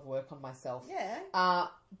lot of work on myself. Yeah.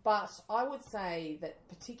 But I would say that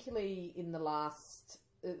particularly in the last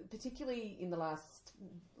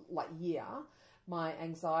year, my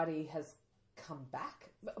anxiety has come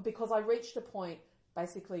back because I reached a point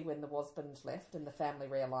basically when the husband left and the family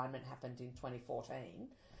realignment happened in 2014.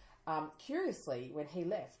 Curiously, when he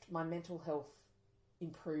left, my mental health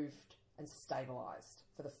improved and stabilised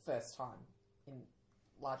for the first time in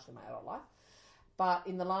largely my adult life. But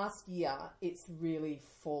in the last year, it's really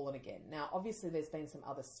fallen again. Now, obviously, there's been some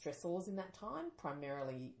other stressors in that time,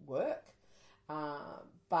 primarily work.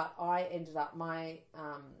 But I ended up, my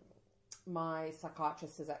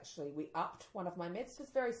psychiatrist has actually, we upped one of my meds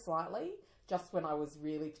just very slightly, just when I was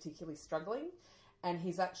really particularly struggling. And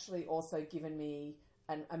he's actually also given me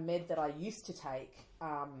a med that I used to take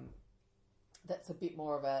that's a bit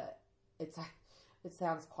more of it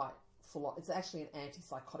sounds quite full on. It's actually an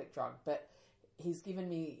antipsychotic drug, but he's given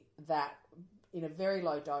me that in a very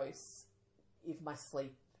low dose if my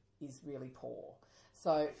sleep is really poor.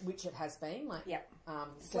 So, which it has been,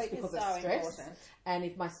 just because of stress. Important. And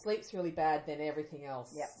if my sleep's really bad, then everything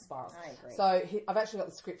else spirals. I agree. So I've actually got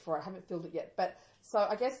the script for it. I haven't filled it yet. But so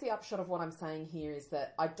I guess the upshot of what I'm saying here is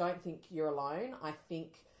that I don't think you're alone. I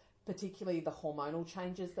think particularly the hormonal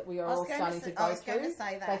changes that we are all starting to go through. I was going to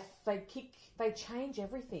say that. They change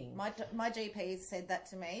everything. My GP said that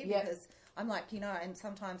to me because I'm like, and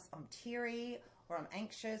sometimes I'm teary or I'm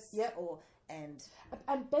anxious and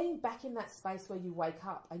being back in that space where you wake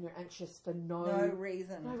up and you're anxious for no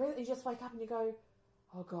reason. No reason. You just wake up and you go,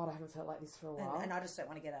 oh God, I haven't felt like this for a while. And I just don't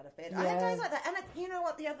want to get out of bed. I have days like that. And you know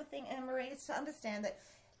what? The other thing, Anne-Marie, is to understand that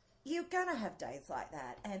you're going to have days like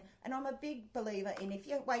that. And I'm a big believer in if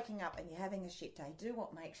you're waking up and you're having a shit day, do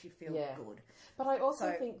what makes you feel good. But I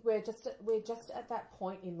also think we're just at that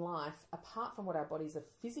point in life, apart from what our bodies are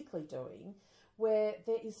physically doing, where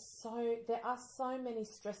there are so many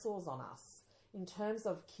stressors on us in terms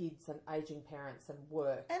of kids and aging parents and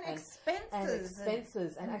work and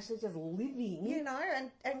expenses and actually just living, you know,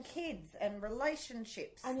 and kids and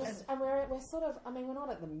relationships and we're sort of, I mean, we're not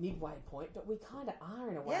at the midway point, but we kind of are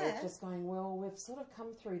in a way of just going, well, we've sort of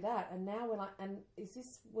come through that, and now we're like, and is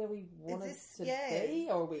this where we wanted to be,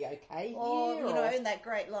 or are we okay or here, you know, in that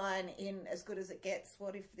great line in As Good As It Gets,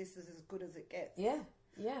 what if this is as good as it gets?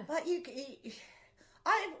 But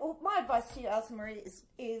my advice to you, Alison Marie,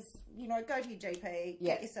 is you know, go to your GP,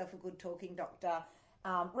 get yourself a good talking doctor,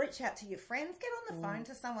 reach out to your friends, get on the phone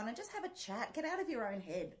to someone and just have a chat. Get out of your own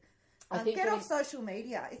head. Get off social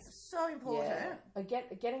media. It's so important.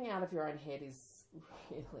 Getting out of your own head is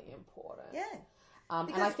really important. Yeah.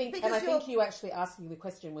 And I think you actually asking the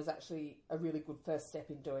question was actually a really good first step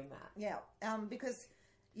in doing that. Yeah. Because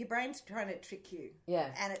your brain's trying to trick you. Yeah.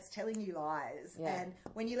 And it's telling you lies. Yeah. And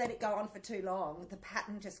when you let it go on for too long, the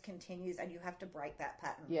pattern just continues and you have to break that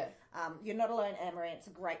pattern. Yeah. You're not alone, Anne-Marie. It's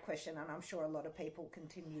a great question and I'm sure a lot of people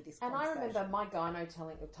continue this conversation. And I remember my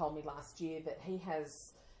gyno told me last year that he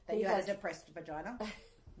has... That you had a depressed vagina?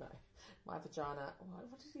 No. My vagina...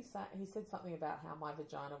 What did he say? He said something about how my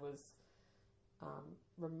vagina was...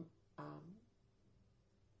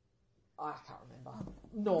 I can't remember.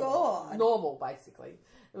 Normal, basically.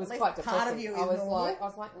 It was quite depressing. Part of you is normal. I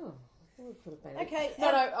was like, oh, it could have been. Okay. No,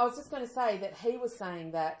 I was just going to say that he was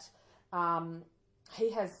saying that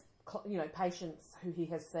he has, you know, patients who he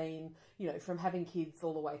has seen, you know, from having kids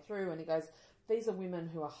all the way through, and he goes, these are women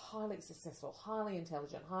who are highly successful, highly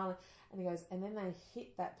intelligent, and he goes, and then they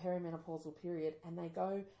hit that perimenopausal period, and they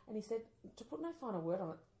go, and he said, to put no final word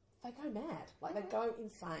on it, they go mad. Like, they go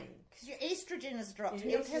insane. Because your estrogen has dropped,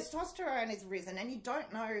 your testosterone is risen, and you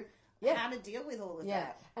don't know how to deal with all of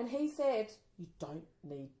that. And he said, you don't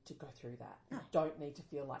need to go through that. No. You don't need to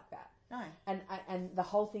feel like that. No. And the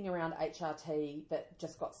whole thing around HRT that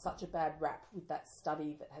just got such a bad rap with that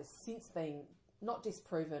study that has since been not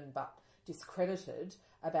disproven but discredited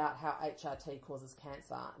about how HRT causes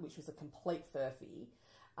cancer, which was a complete furphy.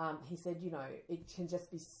 He said, you know, it can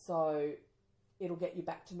just be so... It'll get you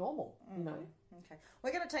back to normal, you know. Okay.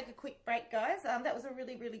 We're going to take a quick break, guys. That was a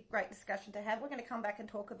really, really great discussion to have. We're going to come back and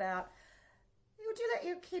talk about, would you let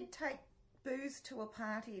your kid take booze to a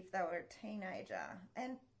party if they were a teenager?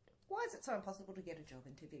 And why is it so impossible to get a job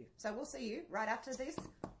interview? So we'll see you right after this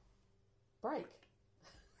break.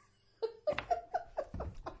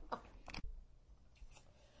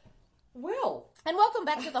 Well... And welcome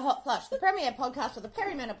back to the Hot Flush, the premier podcast for the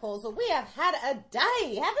perimenopausal. We have had a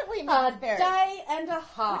day, haven't we, Mr. Ferris? A day and a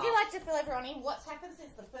half. Would you like to fill everyone in what's happened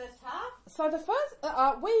since the first half? So the first,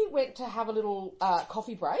 we went to have a little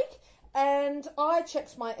coffee break, and I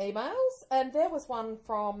checked my emails, and there was one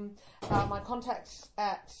from my contact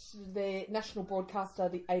at the national broadcaster,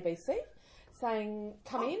 the ABC, saying,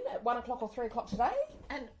 come in at 1 o'clock or 3 o'clock today.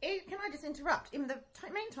 And can I just interrupt? In the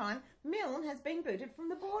meantime, Milne has been booted from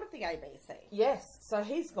the board of the ABC. Yes, so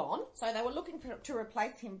he's gone. So they were looking to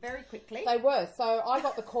replace him very quickly. They were. So I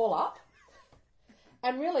got the call up,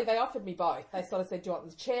 and really they offered me both. They sort of said, do you want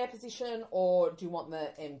the chair position or do you want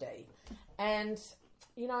the MD? And,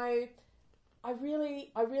 you know... I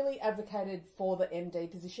really advocated for the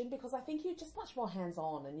MD position because I think you're just much more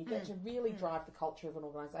hands-on and you get to really drive the culture of an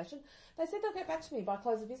organisation. They said they'll get back to me by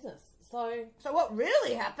close of business. So what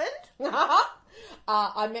really happened?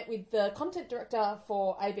 I met with the content director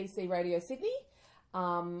for ABC Radio Sydney,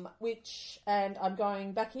 and I'm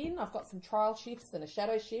going back in. I've got some trial shifts and a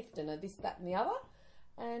shadow shift and a this, that and the other.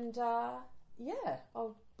 And,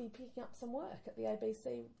 I'll be picking up some work at the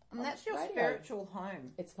ABC. And that's your spiritual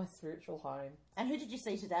home. It's my spiritual home. And who did you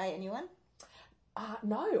see today? Anyone?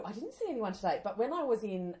 No, I didn't see anyone today. But when I was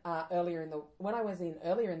in earlier in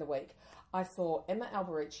the week, I saw Emma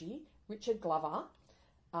Alberici, Richard Glover,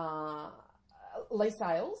 Lee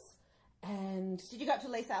Sales, and did you go up to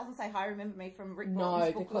Lee Sales and say hi? Remember me from Rick No,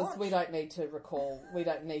 Morton's book because launch? we don't need to recall. We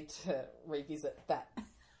don't need to revisit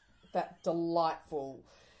that delightful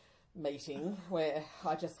meeting where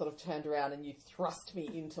I just sort of turned around and you thrust me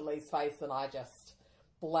into Lee's face and I just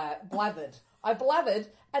blathered. I blathered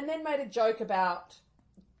and then made a joke about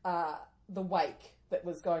the wake that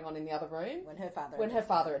was going on in the other room when her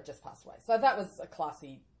father had just passed away. So that was a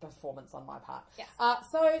classy performance on my part. Yes.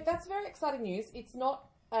 So that's very exciting news. It's not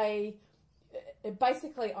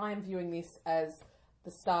basically I am viewing this as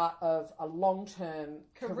the start of a long-term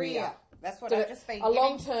career. That's what I've just been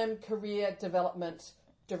long-term career development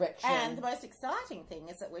direction. And the most exciting thing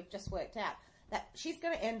is that we've just worked out that she's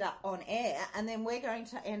going to end up on air, and then we're going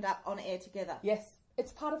to end up on air together. Yes,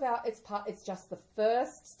 it's part of our. It's just the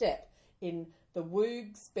first step in the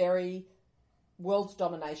Woog's Berry world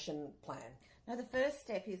domination plan. No, the first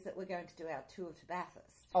step is that we're going to do our tour to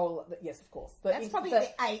Bathurst. Oh, yes, of course. That's probably the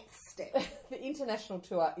 8th step. The international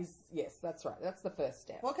tour is, yes, that's right. That's the first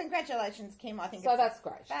step. Well, congratulations, Kim. I think so. That's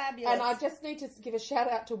great. Fabulous. And I just need to give a shout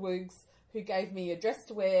out to Woogs, who gave me a dress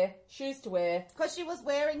to wear, shoes to wear. Because she was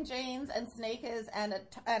wearing jeans and sneakers and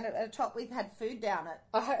a top with had food down it.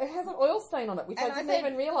 It has an oil stain on it, which I didn't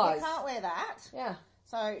even realise. You can't wear that. Yeah.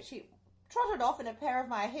 So she trotted off in a pair of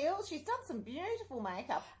my heels. She's done some beautiful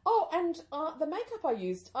makeup. Oh, and the makeup I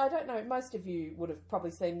used, I don't know, most of you would have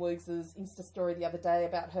probably seen Woogs' Insta story the other day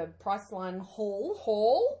about her Priceline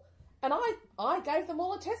haul. And I gave them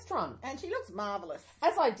all a test run. And she looks marvellous.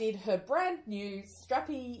 As I did her brand new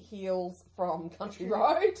strappy heels from Country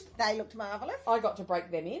Road. They looked marvellous. I got to break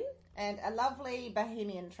them in. And a lovely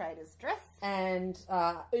Bohemian Trader's dress. And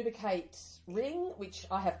Uber Kate ring, which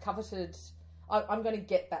I have coveted. I'm going to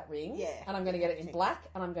get that ring. Yeah. And I'm going to get it in black.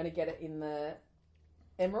 And I'm going to get it in the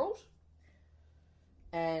emerald.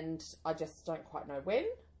 And I just don't quite know when.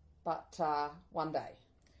 But one day.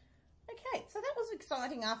 Okay, so that was an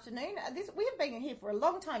exciting afternoon. We have been here for a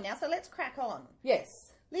long time now, so let's crack on.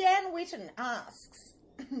 Yes. Leanne Witten asks,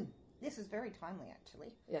 this is very timely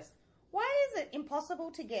actually. Yes. Why is it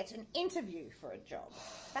impossible to get an interview for a job?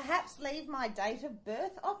 Perhaps leave my date of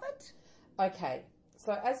birth off it? Okay,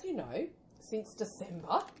 so as you know, since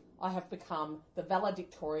December, I have become the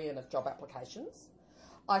valedictorian of job applications.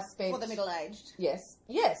 For the middle-aged?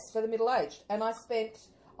 Yes, for the middle-aged. And I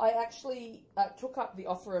actually took up the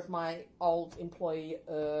offer of my old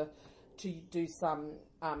employer to do some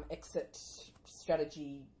exit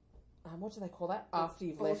strategy. What do they call that? After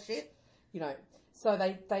you've left, you know. So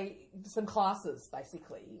they some classes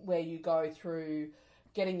basically where you go through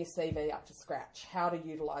getting your CV up to scratch, how to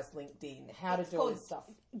utilise LinkedIn, how to do all this stuff.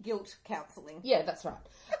 Guilt counselling. Yeah, that's right.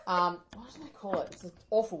 What do they call it? It's an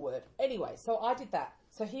awful word. Anyway, so I did that.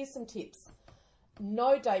 So here's some tips.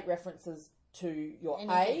 No date references to your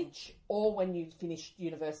age or when you finished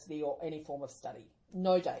university or any form of study.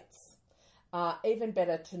 No dates. Even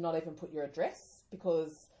better to not even put your address,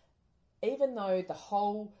 because even though the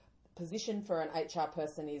whole position for an HR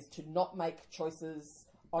person is to not make choices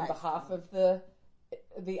on behalf of the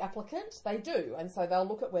applicant, they do. And so they'll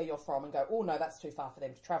look at where you're from and go, oh no, that's too far for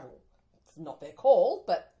them to travel. It's not their call,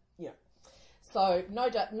 but you know. So no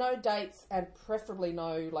dates and preferably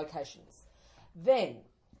no locations. Then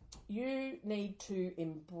you need to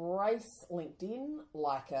embrace LinkedIn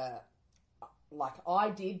like I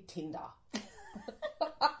did Tinder.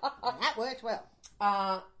 That worked well.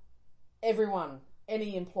 Everyone,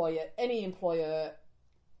 any employer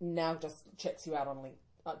now just checks you out on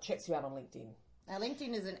LinkedIn. Now,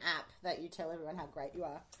 LinkedIn is an app that you tell everyone how great you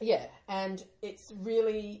are. Yeah, and it's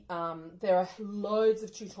really there are loads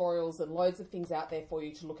of tutorials and loads of things out there for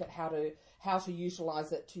you to look at how to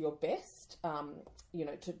utilise it to your best.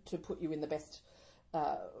 To put you in the best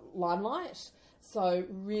limelight. So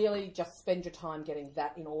really, just spend your time getting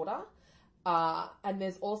that in order. And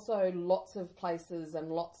there's also lots of places and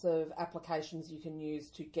lots of applications you can use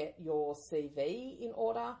to get your CV in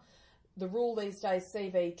order. The rule these days,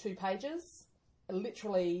 CV 2 pages.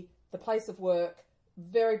 Literally the place of work,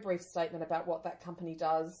 very brief statement about what that company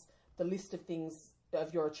does, the list of things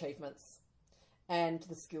of your achievements, and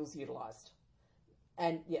the skills utilised.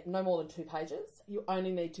 And no more than 2 pages. You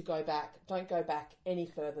only need to go back. Don't go back any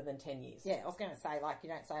further than 10 years. Yeah, I was going to say, you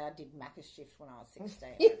don't say I did Macca's shift when I was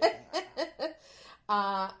 16.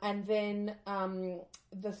 And then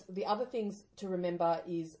the other things to remember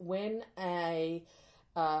is when a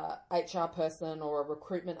HR person or a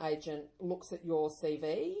recruitment agent looks at your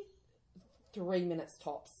CV, 3 minutes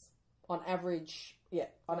tops. On average,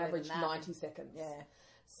 90 seconds. Yeah.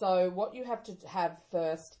 So what you have to have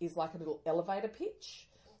first is like a little elevator pitch.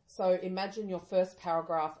 So imagine your first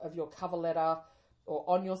paragraph of your cover letter or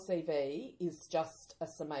on your CV is just a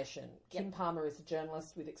summation. Yep. Kim Palmer is a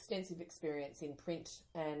journalist with extensive experience in print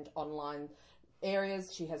and online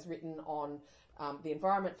areas. She has written on the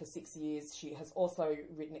environment for 6 years. She has also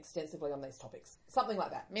written extensively on these topics. Something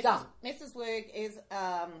like that. Done. Mrs. Woog is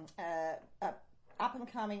a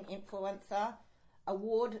up-and-coming influencer,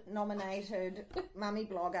 award-nominated mummy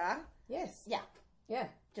blogger. Yes. Yeah. Yeah.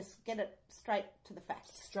 Just get it straight to the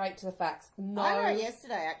facts. Straight to the facts. No. I wrote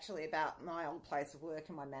yesterday, actually, about my old place of work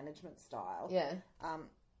and my management style. Yeah.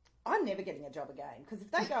 I'm never getting a job again, because if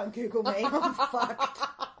they go and Google me, I'm fucked.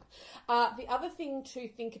 The other thing to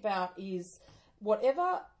think about is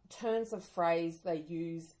whatever turns of phrase they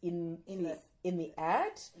use in the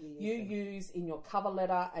ad, you use in your cover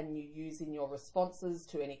letter, and you use in your responses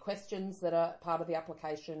to any questions that are part of the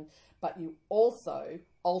application, but you also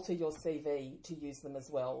alter your CV to use them as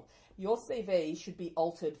well. Your CV should be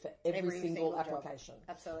altered for every single application. Job.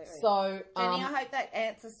 Absolutely. So, Jenny, I hope that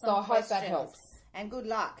answers some questions. So I hope that helps. And good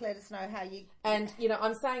luck. Let us know how you... And,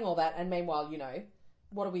 I'm saying all that, and meanwhile,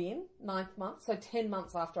 what are we in? 9th month? So 10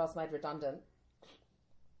 months after I was made redundant.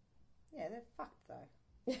 Yeah, they're fucked,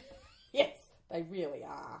 though. Yes, they really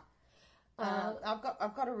are.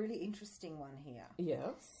 I've got a really interesting one here.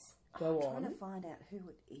 Yes. Go on. I'm trying to find out who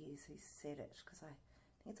it is who said it, because I think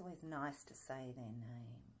it's always nice to say their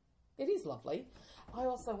name. It is lovely. I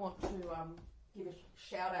also want to give a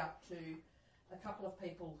shout out to a couple of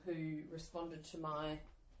people who responded to my...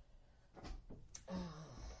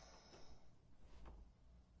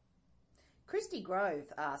 Christy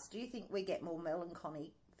Grove asked, do you think we get more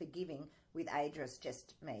melancholy forgiving with age, or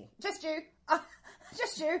just me? Just you.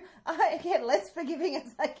 Just you. I get less forgiving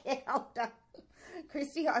as I get older.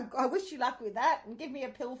 Christy, I wish you luck with that, and give me a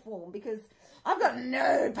pill form, because I've got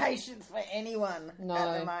no patience for anyone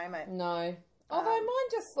at the moment. No. Although mine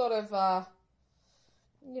just sort of,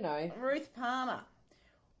 Ruth Palmer.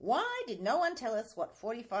 Why did no one tell us what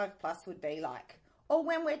 45 plus would be like? Or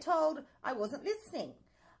when we're told I wasn't listening?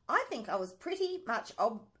 I think I was pretty much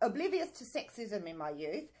oblivious to sexism in my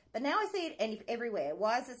youth, but now I see it everywhere.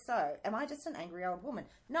 Why is it so? Am I just an angry old woman?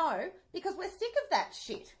 No, because we're sick of that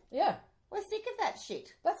shit. Yeah. We're sick of that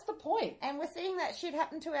shit. That's the point. And we're seeing that shit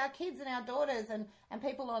happen to our kids and our daughters and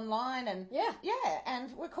people online, and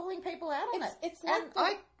and we're calling people out on it. It's like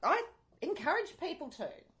and I encourage people to.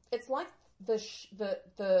 It's like the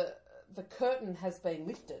curtain has been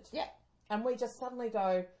lifted. Yeah. And we just suddenly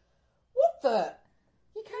go, what the?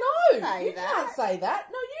 You can't say you that. Can't say that.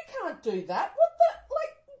 No, you can't do that. What the?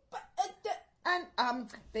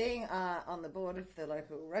 And being on the board of the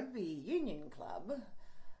local rugby union club,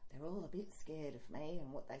 they're all a bit scared of me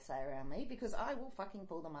and what they say around me, because I will fucking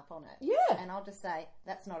pull them up on it. Yeah. And I'll just say,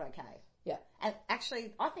 that's not okay. Yeah. And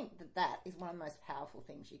actually, I think that is one of the most powerful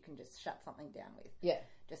things you can just shut something down with. Yeah.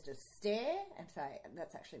 Just to stare and say,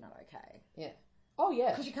 that's actually not okay. Yeah. Oh,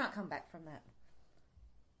 yeah. Because you can't come back from that.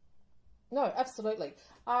 No, absolutely.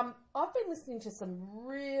 I've been listening to some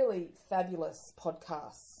really fabulous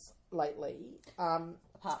podcasts lately.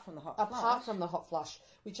 Apart from the Hot Flush. Apart from the Hot Flush,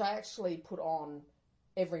 which I actually put on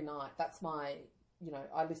every night. That's my,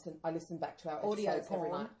 I listen back to our audio episodes porn.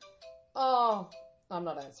 every night. Oh, I'm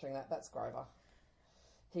not answering that. That's Grover.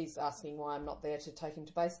 He's asking why I'm not there to take him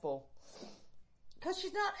to baseball. Because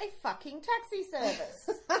she's not a fucking taxi service.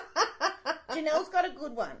 Janelle's got a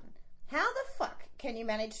good one. How the fuck can you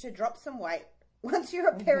manage to drop some weight once you're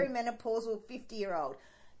a perimenopausal 50-year-old?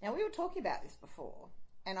 Now, we were talking about this before,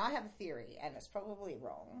 and I have a theory, and it's probably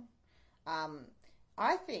wrong.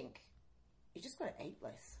 I think you just got to eat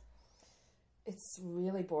less. It's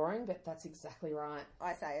really boring, but that's exactly right.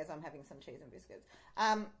 I say as I'm having some cheese and biscuits.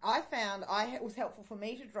 I found it was helpful for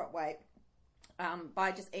me to drop weight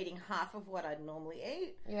by just eating half of what I'd normally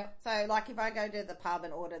eat. Yeah. So, like, if I go to the pub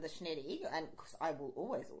and order the schnitty, and cause I will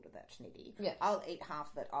always order that schnitty, I'll eat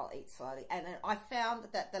half of it, I'll eat slowly. And then I found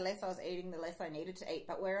that the less I was eating, the less I needed to eat.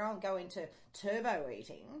 But where I'm going to turbo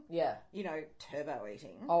eating, turbo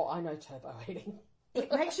eating. Oh, I know turbo eating.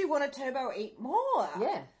 It makes you want to turbo eat more.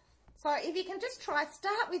 Yeah. So if you can just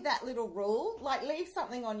start with that little rule, like leave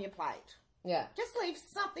something on your plate. Yeah. Just leave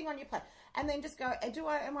something on your plate. And then just go,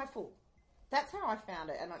 am I full? That's how I found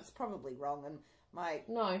it, and it's probably wrong. And my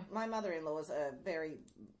mother-in-law is a very,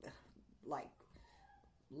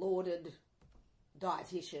 lauded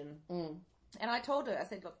dietitian. Mm. And I told her, I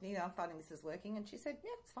said, look, I'm finding this is working. And she said, yeah,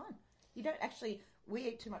 it's fine. You don't actually, we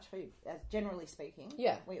eat too much food, generally speaking.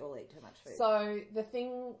 Yeah. We all eat too much food. So the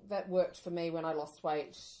thing that worked for me when I lost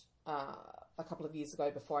weight a couple of years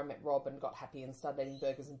ago, before I met Rob and got happy and started eating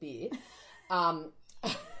burgers and beer...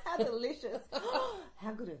 How delicious.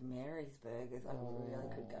 How good are Mary's burgers? I really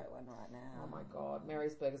could go one right now. Oh my God,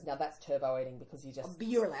 Mary's burgers. Now that's turbo eating, because you just... But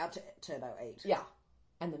you're allowed to turbo eat. Yeah.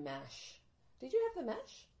 And the mash. Did you have the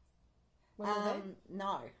mash?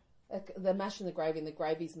 No. The mash and the gravy, and the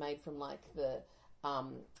gravy's made from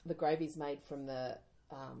the gravy's made from the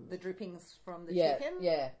drippings from the chicken?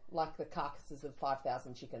 Yeah, like the carcasses of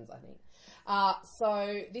 5,000 chickens, I think.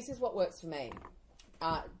 So this is what works for me.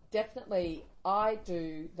 Definitely, I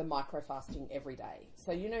do the micro fasting every day.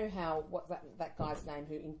 So you know how, what's that guy's name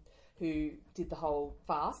who did the whole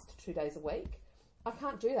fast 2 days a week? I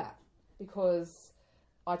can't do that because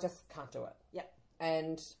I just can't do it. Yep.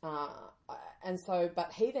 And so,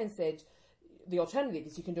 but he then said, the alternative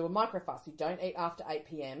is you can do a microfast. You don't eat after 8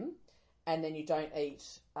 p.m. and then you don't eat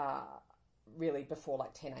really before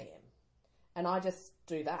like 10 a.m. And I just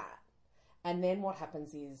do that. And then what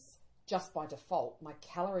happens is, just by default, my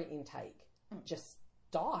calorie intake just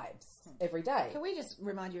dives every day. Can we just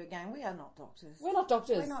remind you again, we are not doctors. We're not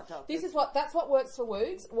doctors. We're not doctors. That's what works for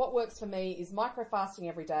Woogs. What works for me is microfasting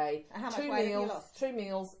every day. How much weight have you lost? 2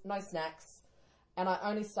 meals, no snacks. And I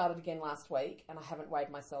only started again last week and I haven't weighed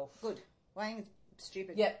myself. Good. Weighing is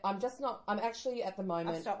stupid. Yeah, I'm actually at the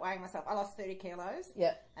moment. I've stopped weighing myself. I lost 30 kilos.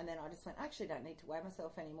 Yeah. And then I just went, I actually don't need to weigh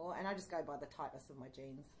myself anymore. And I just go by the tightness of my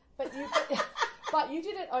jeans. But you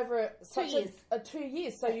did it over 2 years. 2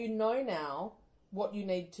 years. So you know now what you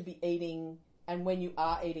need to be eating, and when you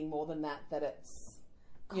are eating more than that it's,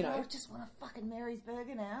 you know. I just want a fucking Mary's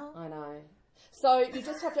burger now. I know. So you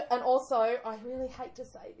just have to, and also, I really hate to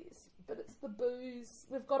say this, but it's the booze.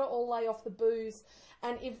 We've got to all lay off the booze.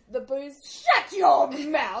 And if the booze... Shut your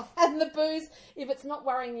mouth! And the booze, if it's not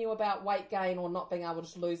worrying you about weight gain or not being able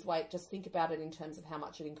to lose weight, just think about it in terms of how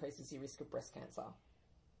much it increases your risk of breast cancer.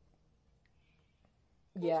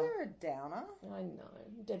 Yeah. You're a downer. I know.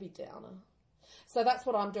 Debbie Downer. So that's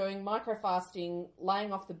what I'm doing. Microfasting,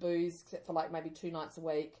 laying off the booze, except for like maybe 2 nights a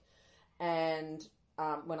week. And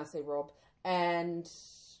when I see Rob. And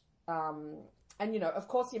you know, of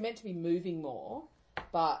course, you're meant to be moving more.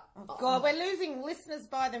 But... Oh, God, we're losing listeners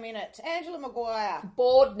by the minute. Angela Maguire.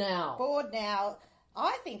 Bored now.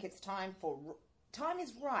 I think it's time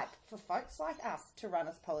is ripe for folks like us to run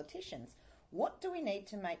as politicians. What do we need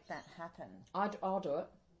to make that happen? I'll do it.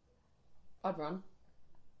 I'd run.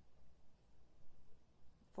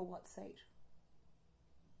 For what seat?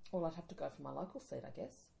 Well, I'd have to go for my local seat, I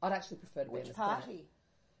guess. I'd actually prefer to be in the Which party? Senate.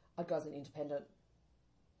 I'd go as an independent.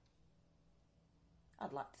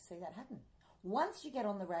 I'd like to see that happen. Once you get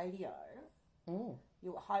on the radio,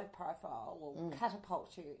 your high profile will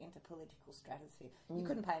catapult you into political stratosphere. You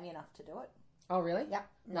couldn't pay me enough to do it. Oh, really? Yep.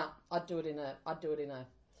 No, I'd do it in a.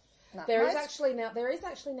 No, there is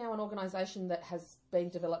actually now an organisation that has been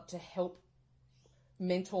developed to help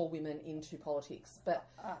mentor women into politics, but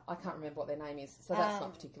I can't remember what their name is, so that's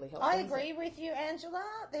not particularly helpful. I agree with you, Angela.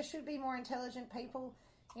 There should be more intelligent people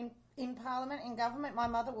in Parliament, in government. My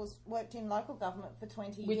mother worked in local government for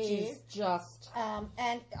 20 years. Which is just...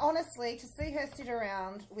 and honestly, to see her sit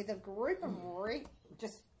around with a group of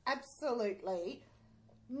just absolutely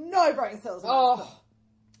no brain cells.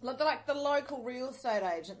 Like the local real estate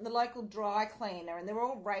agent and the local dry cleaner, and they're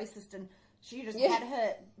all racist, and she just had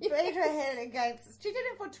her beat her head against us. She did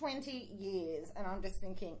it for 20 years, and I'm just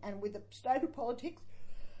thinking, and with the state of politics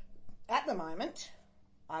at the moment,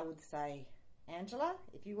 I would say, Angela,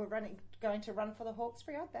 if you were going to run for the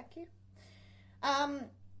Hawkesbury, I'd back you.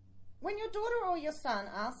 When your daughter or your son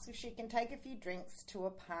asks if she can take a few drinks to a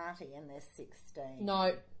party and they're 16.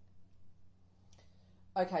 No.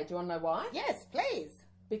 Okay, do you want to know why? Yes, please.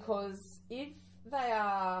 Because if they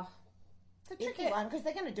are... It's a tricky one, because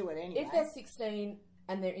they're going to do it anyway. If they're 16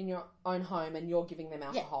 and they're in your own home and you're giving them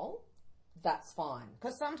alcohol, that's fine.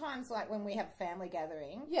 Because sometimes, like when we have a family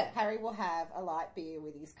gathering, Harry will have a light beer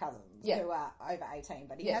with his cousins who are over 18,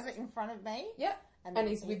 but he has it in front of me. Yeah. And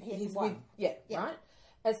he's with right?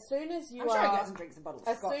 As soon as you I'm sure he goes and drinks a bottle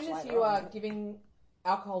of scotch as soon as later you on. are giving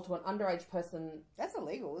alcohol to an underage person... That's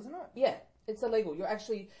illegal, isn't it? Yeah, it's illegal. You're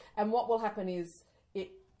actually... And what will happen is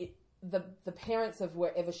the parents of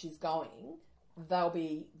wherever she's going, they'll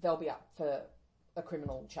be up for a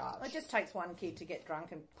criminal charge. It just takes one kid to get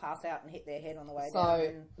drunk and pass out and hit their head on the way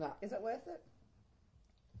down. No. Is it worth it?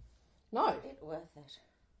 No. Is it worth it?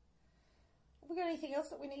 Have we got anything else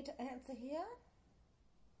that we need to answer here?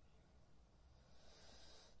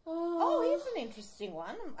 Here's an interesting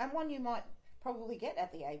one, and one you might probably get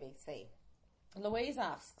at the ABC. Louise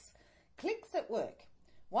asks, clicks at work.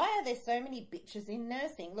 Why are there so many bitches in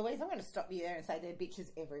nursing? Louise, I'm going to stop you there and say there are bitches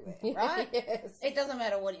everywhere, right? Yes. It doesn't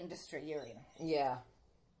matter what industry you're in. Yeah.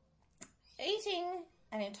 Eating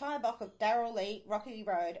an entire box of Darryl Lee, Rocky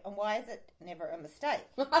Road, and why is it never a mistake?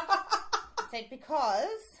 Said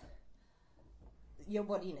because your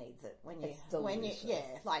body needs it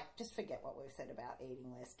just forget what we've said about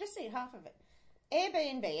eating less. Just eat half of it.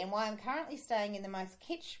 Airbnb, and why I'm currently staying in the most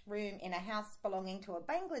kitsch room in a house belonging to a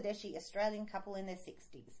Bangladeshi Australian couple in their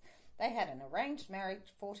 60s. They had an arranged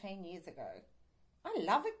marriage 14 years ago. I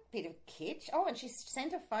love a bit of kitsch. Oh, and she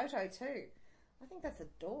sent a photo too. I think that's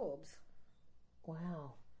adorbs.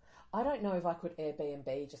 Wow. I don't know if I could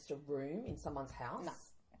Airbnb just a room in someone's house. No.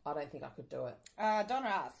 I don't think I could do it. Donna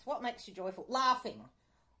asks, what makes you joyful?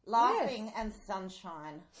 Laughing and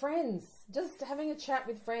sunshine. Friends. Just having a chat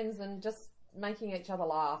with friends and just making each other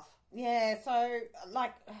laugh. Yeah, so,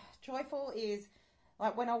 like, joyful is,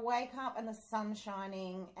 like, when I wake up and the sun's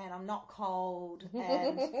shining and I'm not cold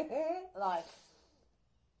and, like,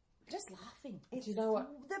 just laughing. It's Do you know what?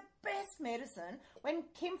 the best medicine. When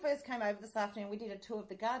Kim first came over this afternoon, we did a tour of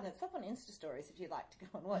the garden. It's up on Insta Stories if you'd like to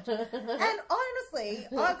go and watch. And honestly,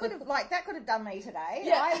 I could have, like, that could have done me today.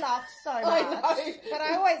 Yeah. I laughed so much. I know. But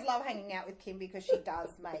I always love hanging out with Kim because she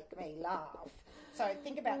does make me laugh. So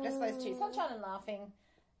think about just those two, sunshine and laughing,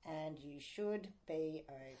 and you should be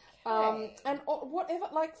okay. And whatever,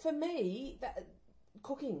 like for me, that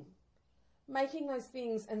cooking. Making those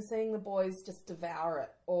things and seeing the boys just devour it,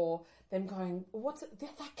 or them going, "What's it?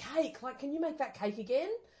 That cake? Like, can you make that cake again?"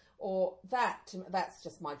 Or that's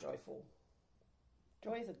just my joyful.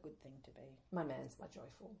 Joy is a good thing to be. My man's my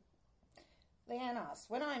joyful. Leanne asks,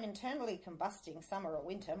 when I'm internally combusting summer or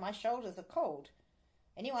winter, my shoulders are cold.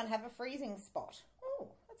 Anyone have a freezing spot? Oh,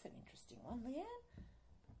 that's an interesting one, Leanne.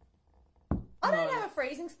 I don't have a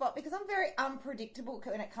freezing spot because I'm very unpredictable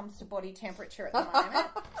when it comes to body temperature at the moment.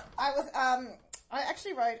 I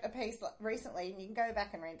actually wrote a piece recently, and you can go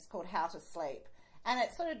back and read. It's called How to Sleep, and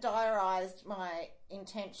it sort of diarised my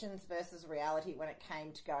intentions versus reality when it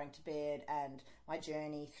came to going to bed and my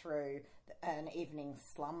journey through an evening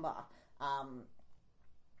slumber.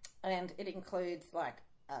 And it includes like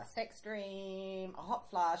a sex dream, a hot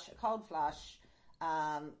flush, a cold flush.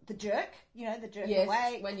 The jerk, the jerk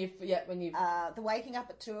awake. when you the waking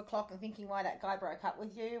up at 2:00 and thinking why that guy broke up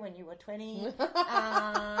with you when you were 20,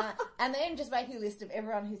 and then just making a list of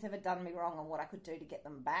everyone who's ever done me wrong and what I could do to get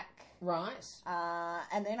them back. Right.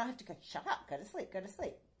 And then I have to go, shut up, go to sleep, go to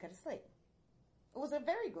sleep, go to sleep. It was a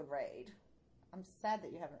very good read. I'm sad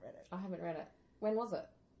that you haven't read it. I haven't read it. When was it?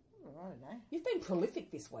 I don't know. You've been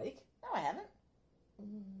prolific this week. No, I haven't.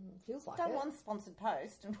 Feels like Done it. one sponsored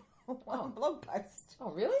post and one blog post.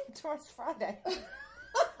 Oh, really? Tomorrow's Friday. Well,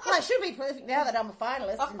 I should be perfect now that I'm a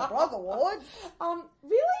finalist in the blog awards.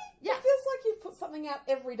 Really? Yeah. It feels like you've put something out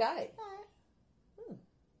every day. No.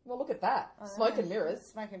 Well, look at that. Smoke and mirrors.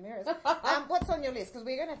 Smoke and mirrors. What's on your list? Because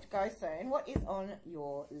we're going to have to go soon. What is on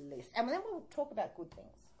your list? And then we'll talk about good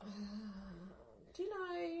things. Do you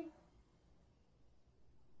know...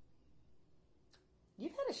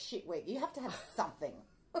 You've had a shit week. You have to have something.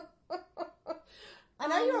 I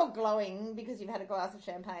know you're all glowing because you've had a glass of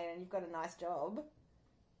champagne and you've got a nice job.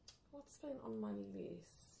 What's been on my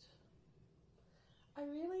list? I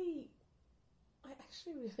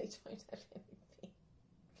actually really don't have anything.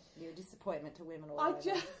 You're a disappointment to women all I over.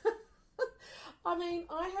 just... I mean,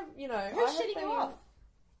 I have, Who's shitting you off?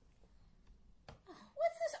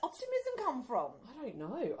 Where's this optimism come from? I don't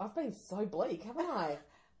know. I've been so bleak, haven't I?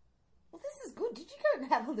 Well, this is good. Did you go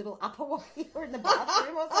and have a little upper while you were in the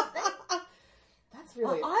bathroom or something? That's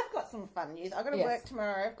really... I've got some fun news. I've got to work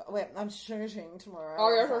tomorrow. I'm shooting tomorrow.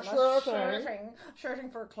 Oh, yeah, for shooting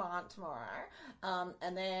for a client tomorrow.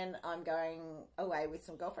 And then I'm going away with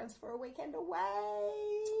some girlfriends for a weekend away,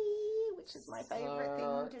 which is my favourite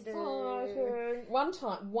thing to do. One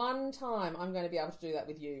time I'm going to be able to do that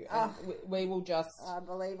with you. And we will just... I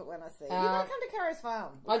believe it when I see you. You've got to come to Caro's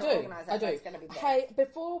farm. I do. It's going to be best. Hey,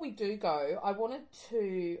 before we do go, I wanted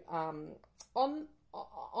to...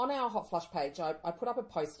 On our Hot Flush page, I put up a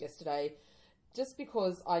post yesterday just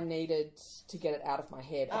because I needed to get it out of my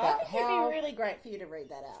head about how... It'd be really great for you to read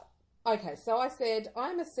that out. Okay, so I said,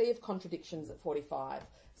 I'm a sea of contradictions at 45.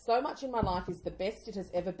 So much in my life is the best it has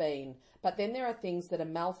ever been, but then there are things that are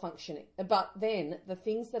malfunctioning. But then the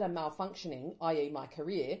things that are malfunctioning, i.e. my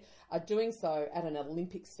career, are doing so at an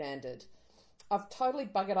Olympic standard. I've totally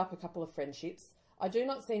buggered up a couple of friendships. I do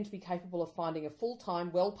not seem to be capable of finding a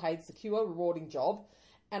full-time, well-paid, secure, rewarding job,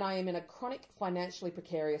 and I am in a chronic, financially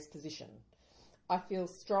precarious position. I feel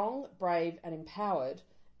strong, brave, and empowered,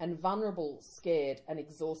 and vulnerable, scared, and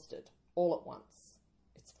exhausted all at once.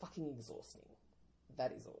 It's fucking exhausting.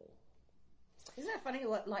 That is all. Isn't that funny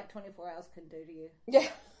what like 24 hours can do to you? Yeah.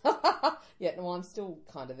 Yeah, no, I'm still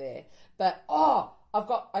kind of there. But,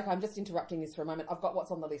 okay, I'm just interrupting this for a moment. I've got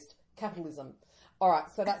what's on the list. Capitalism. All right,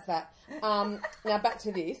 so that's that. Now back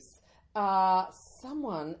to this.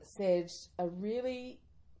 Someone said a really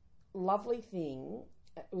lovely thing.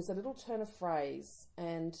 It was a little turn of phrase,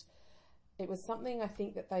 and it was something I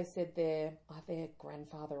think that they said their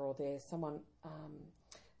grandfather or their someone.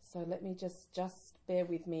 So let me just bear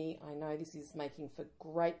with me. I know this is making for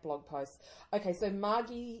great blog posts. Okay, so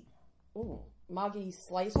Margie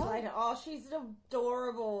Slater. Oh, she's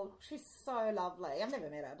adorable. She's so lovely. I've never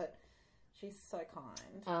met her, but she's so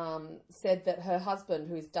kind. Said that her husband,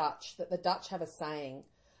 who is Dutch, that the Dutch have a saying,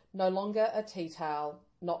 no longer a tea towel,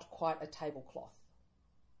 not quite a tablecloth.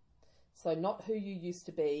 So not who you used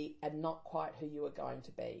to be and not quite who you are going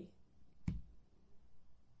to be.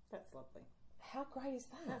 How great is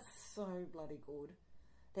that? That's so bloody good.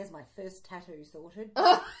 There's my first tattoo sorted.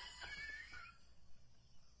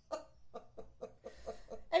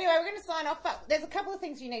 Anyway, we're going to sign off, but there's a couple of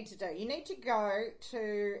things you need to do. You need to go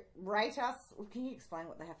to rate us. Can you explain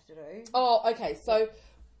what they have to do? Oh, okay. So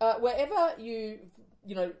wherever you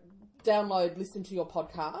download, listen to your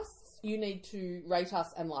podcasts, you need to rate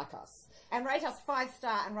us and like us. And rate us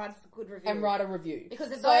 5-star and write us a good review. And write a review.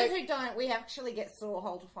 Because if those who don't, we actually get sore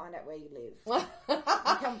hole to find out where you live.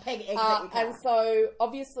 Become peg eggs at your car. And so,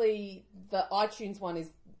 obviously, the iTunes one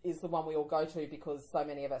is the one we all go to because so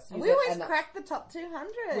many of us use it. We always crack the top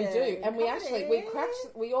 200. We do. And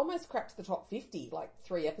we almost cracked the top 50 like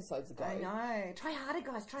 3 episodes ago. I know. Try harder,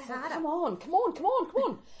 guys. Try harder. Come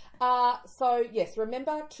on. So, yes,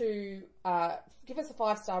 remember to give us a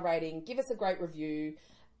 5-star rating, give us a great review,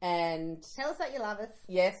 and tell us that you love us.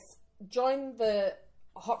 Yes. Join the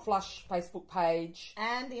Hot Flush Facebook page.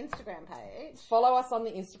 And the Instagram page. Follow us on the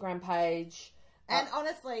Instagram page. And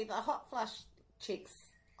honestly, the Hot Flush chicks,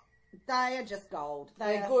 they are just gold.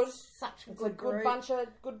 They're good. Such a good bunch of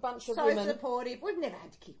so women. So supportive. We've never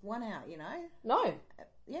had to kick one out, No.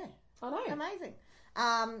 Yeah. I know. Amazing.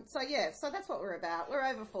 So that's what we're about. We're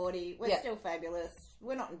over 40. We're still fabulous.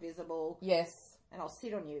 We're not invisible. Yes. And I'll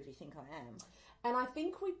sit on you if you think I am. And I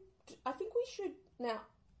think we should now.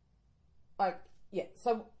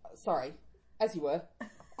 So sorry, as you were.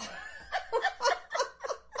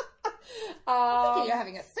 I think you're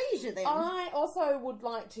having a seizure then. I also would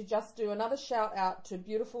like to just do another shout out to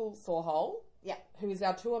beautiful Sawhole. Yeah. Who is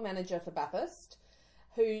our tour manager for Bathurst,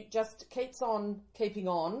 who just keeps on keeping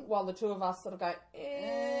on while the two of us sort of go,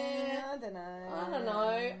 I don't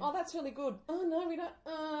know. Oh, that's really good. Oh, no, we don't.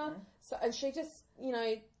 So, and she just,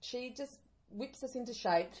 she just whips us into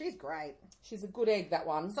shape. She's great. She's a good egg, that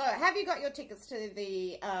one. So, have you got your tickets to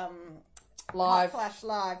the Live Hot Flash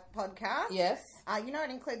Live podcast? Yes. It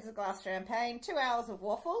includes a glass champagne, 2 hours of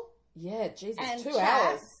waffle. Yeah, Jesus, and 2 chat.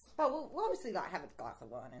 hours. But we'll obviously have a glass of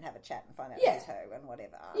wine and have a chat and find out who's who and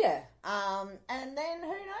whatever. Yeah. And then who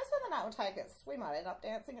knows where the night will take us? We might end up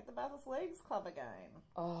dancing at the Bathurst Leagues Club again.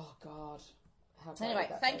 Oh, God. Anyway,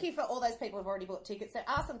 thank you for all those people who've already bought tickets. There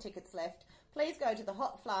are some tickets left. Please go to the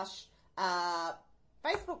Hot Flush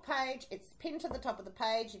Facebook page. It's pinned to the top of the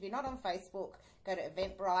page. If you're not on Facebook, go to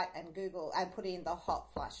Eventbrite and Google and put in the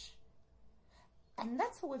Hot Flush. And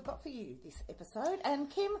that's all we've got for you this episode. And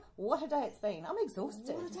Kim, what a day it's been. I'm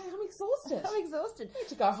exhausted. What a day. I'm exhausted. I'm exhausted. I need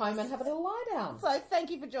to go home and have a little lie down. So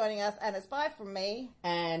thank you for joining us. And it's bye from me.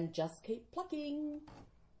 And just keep plucking.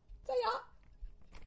 See ya.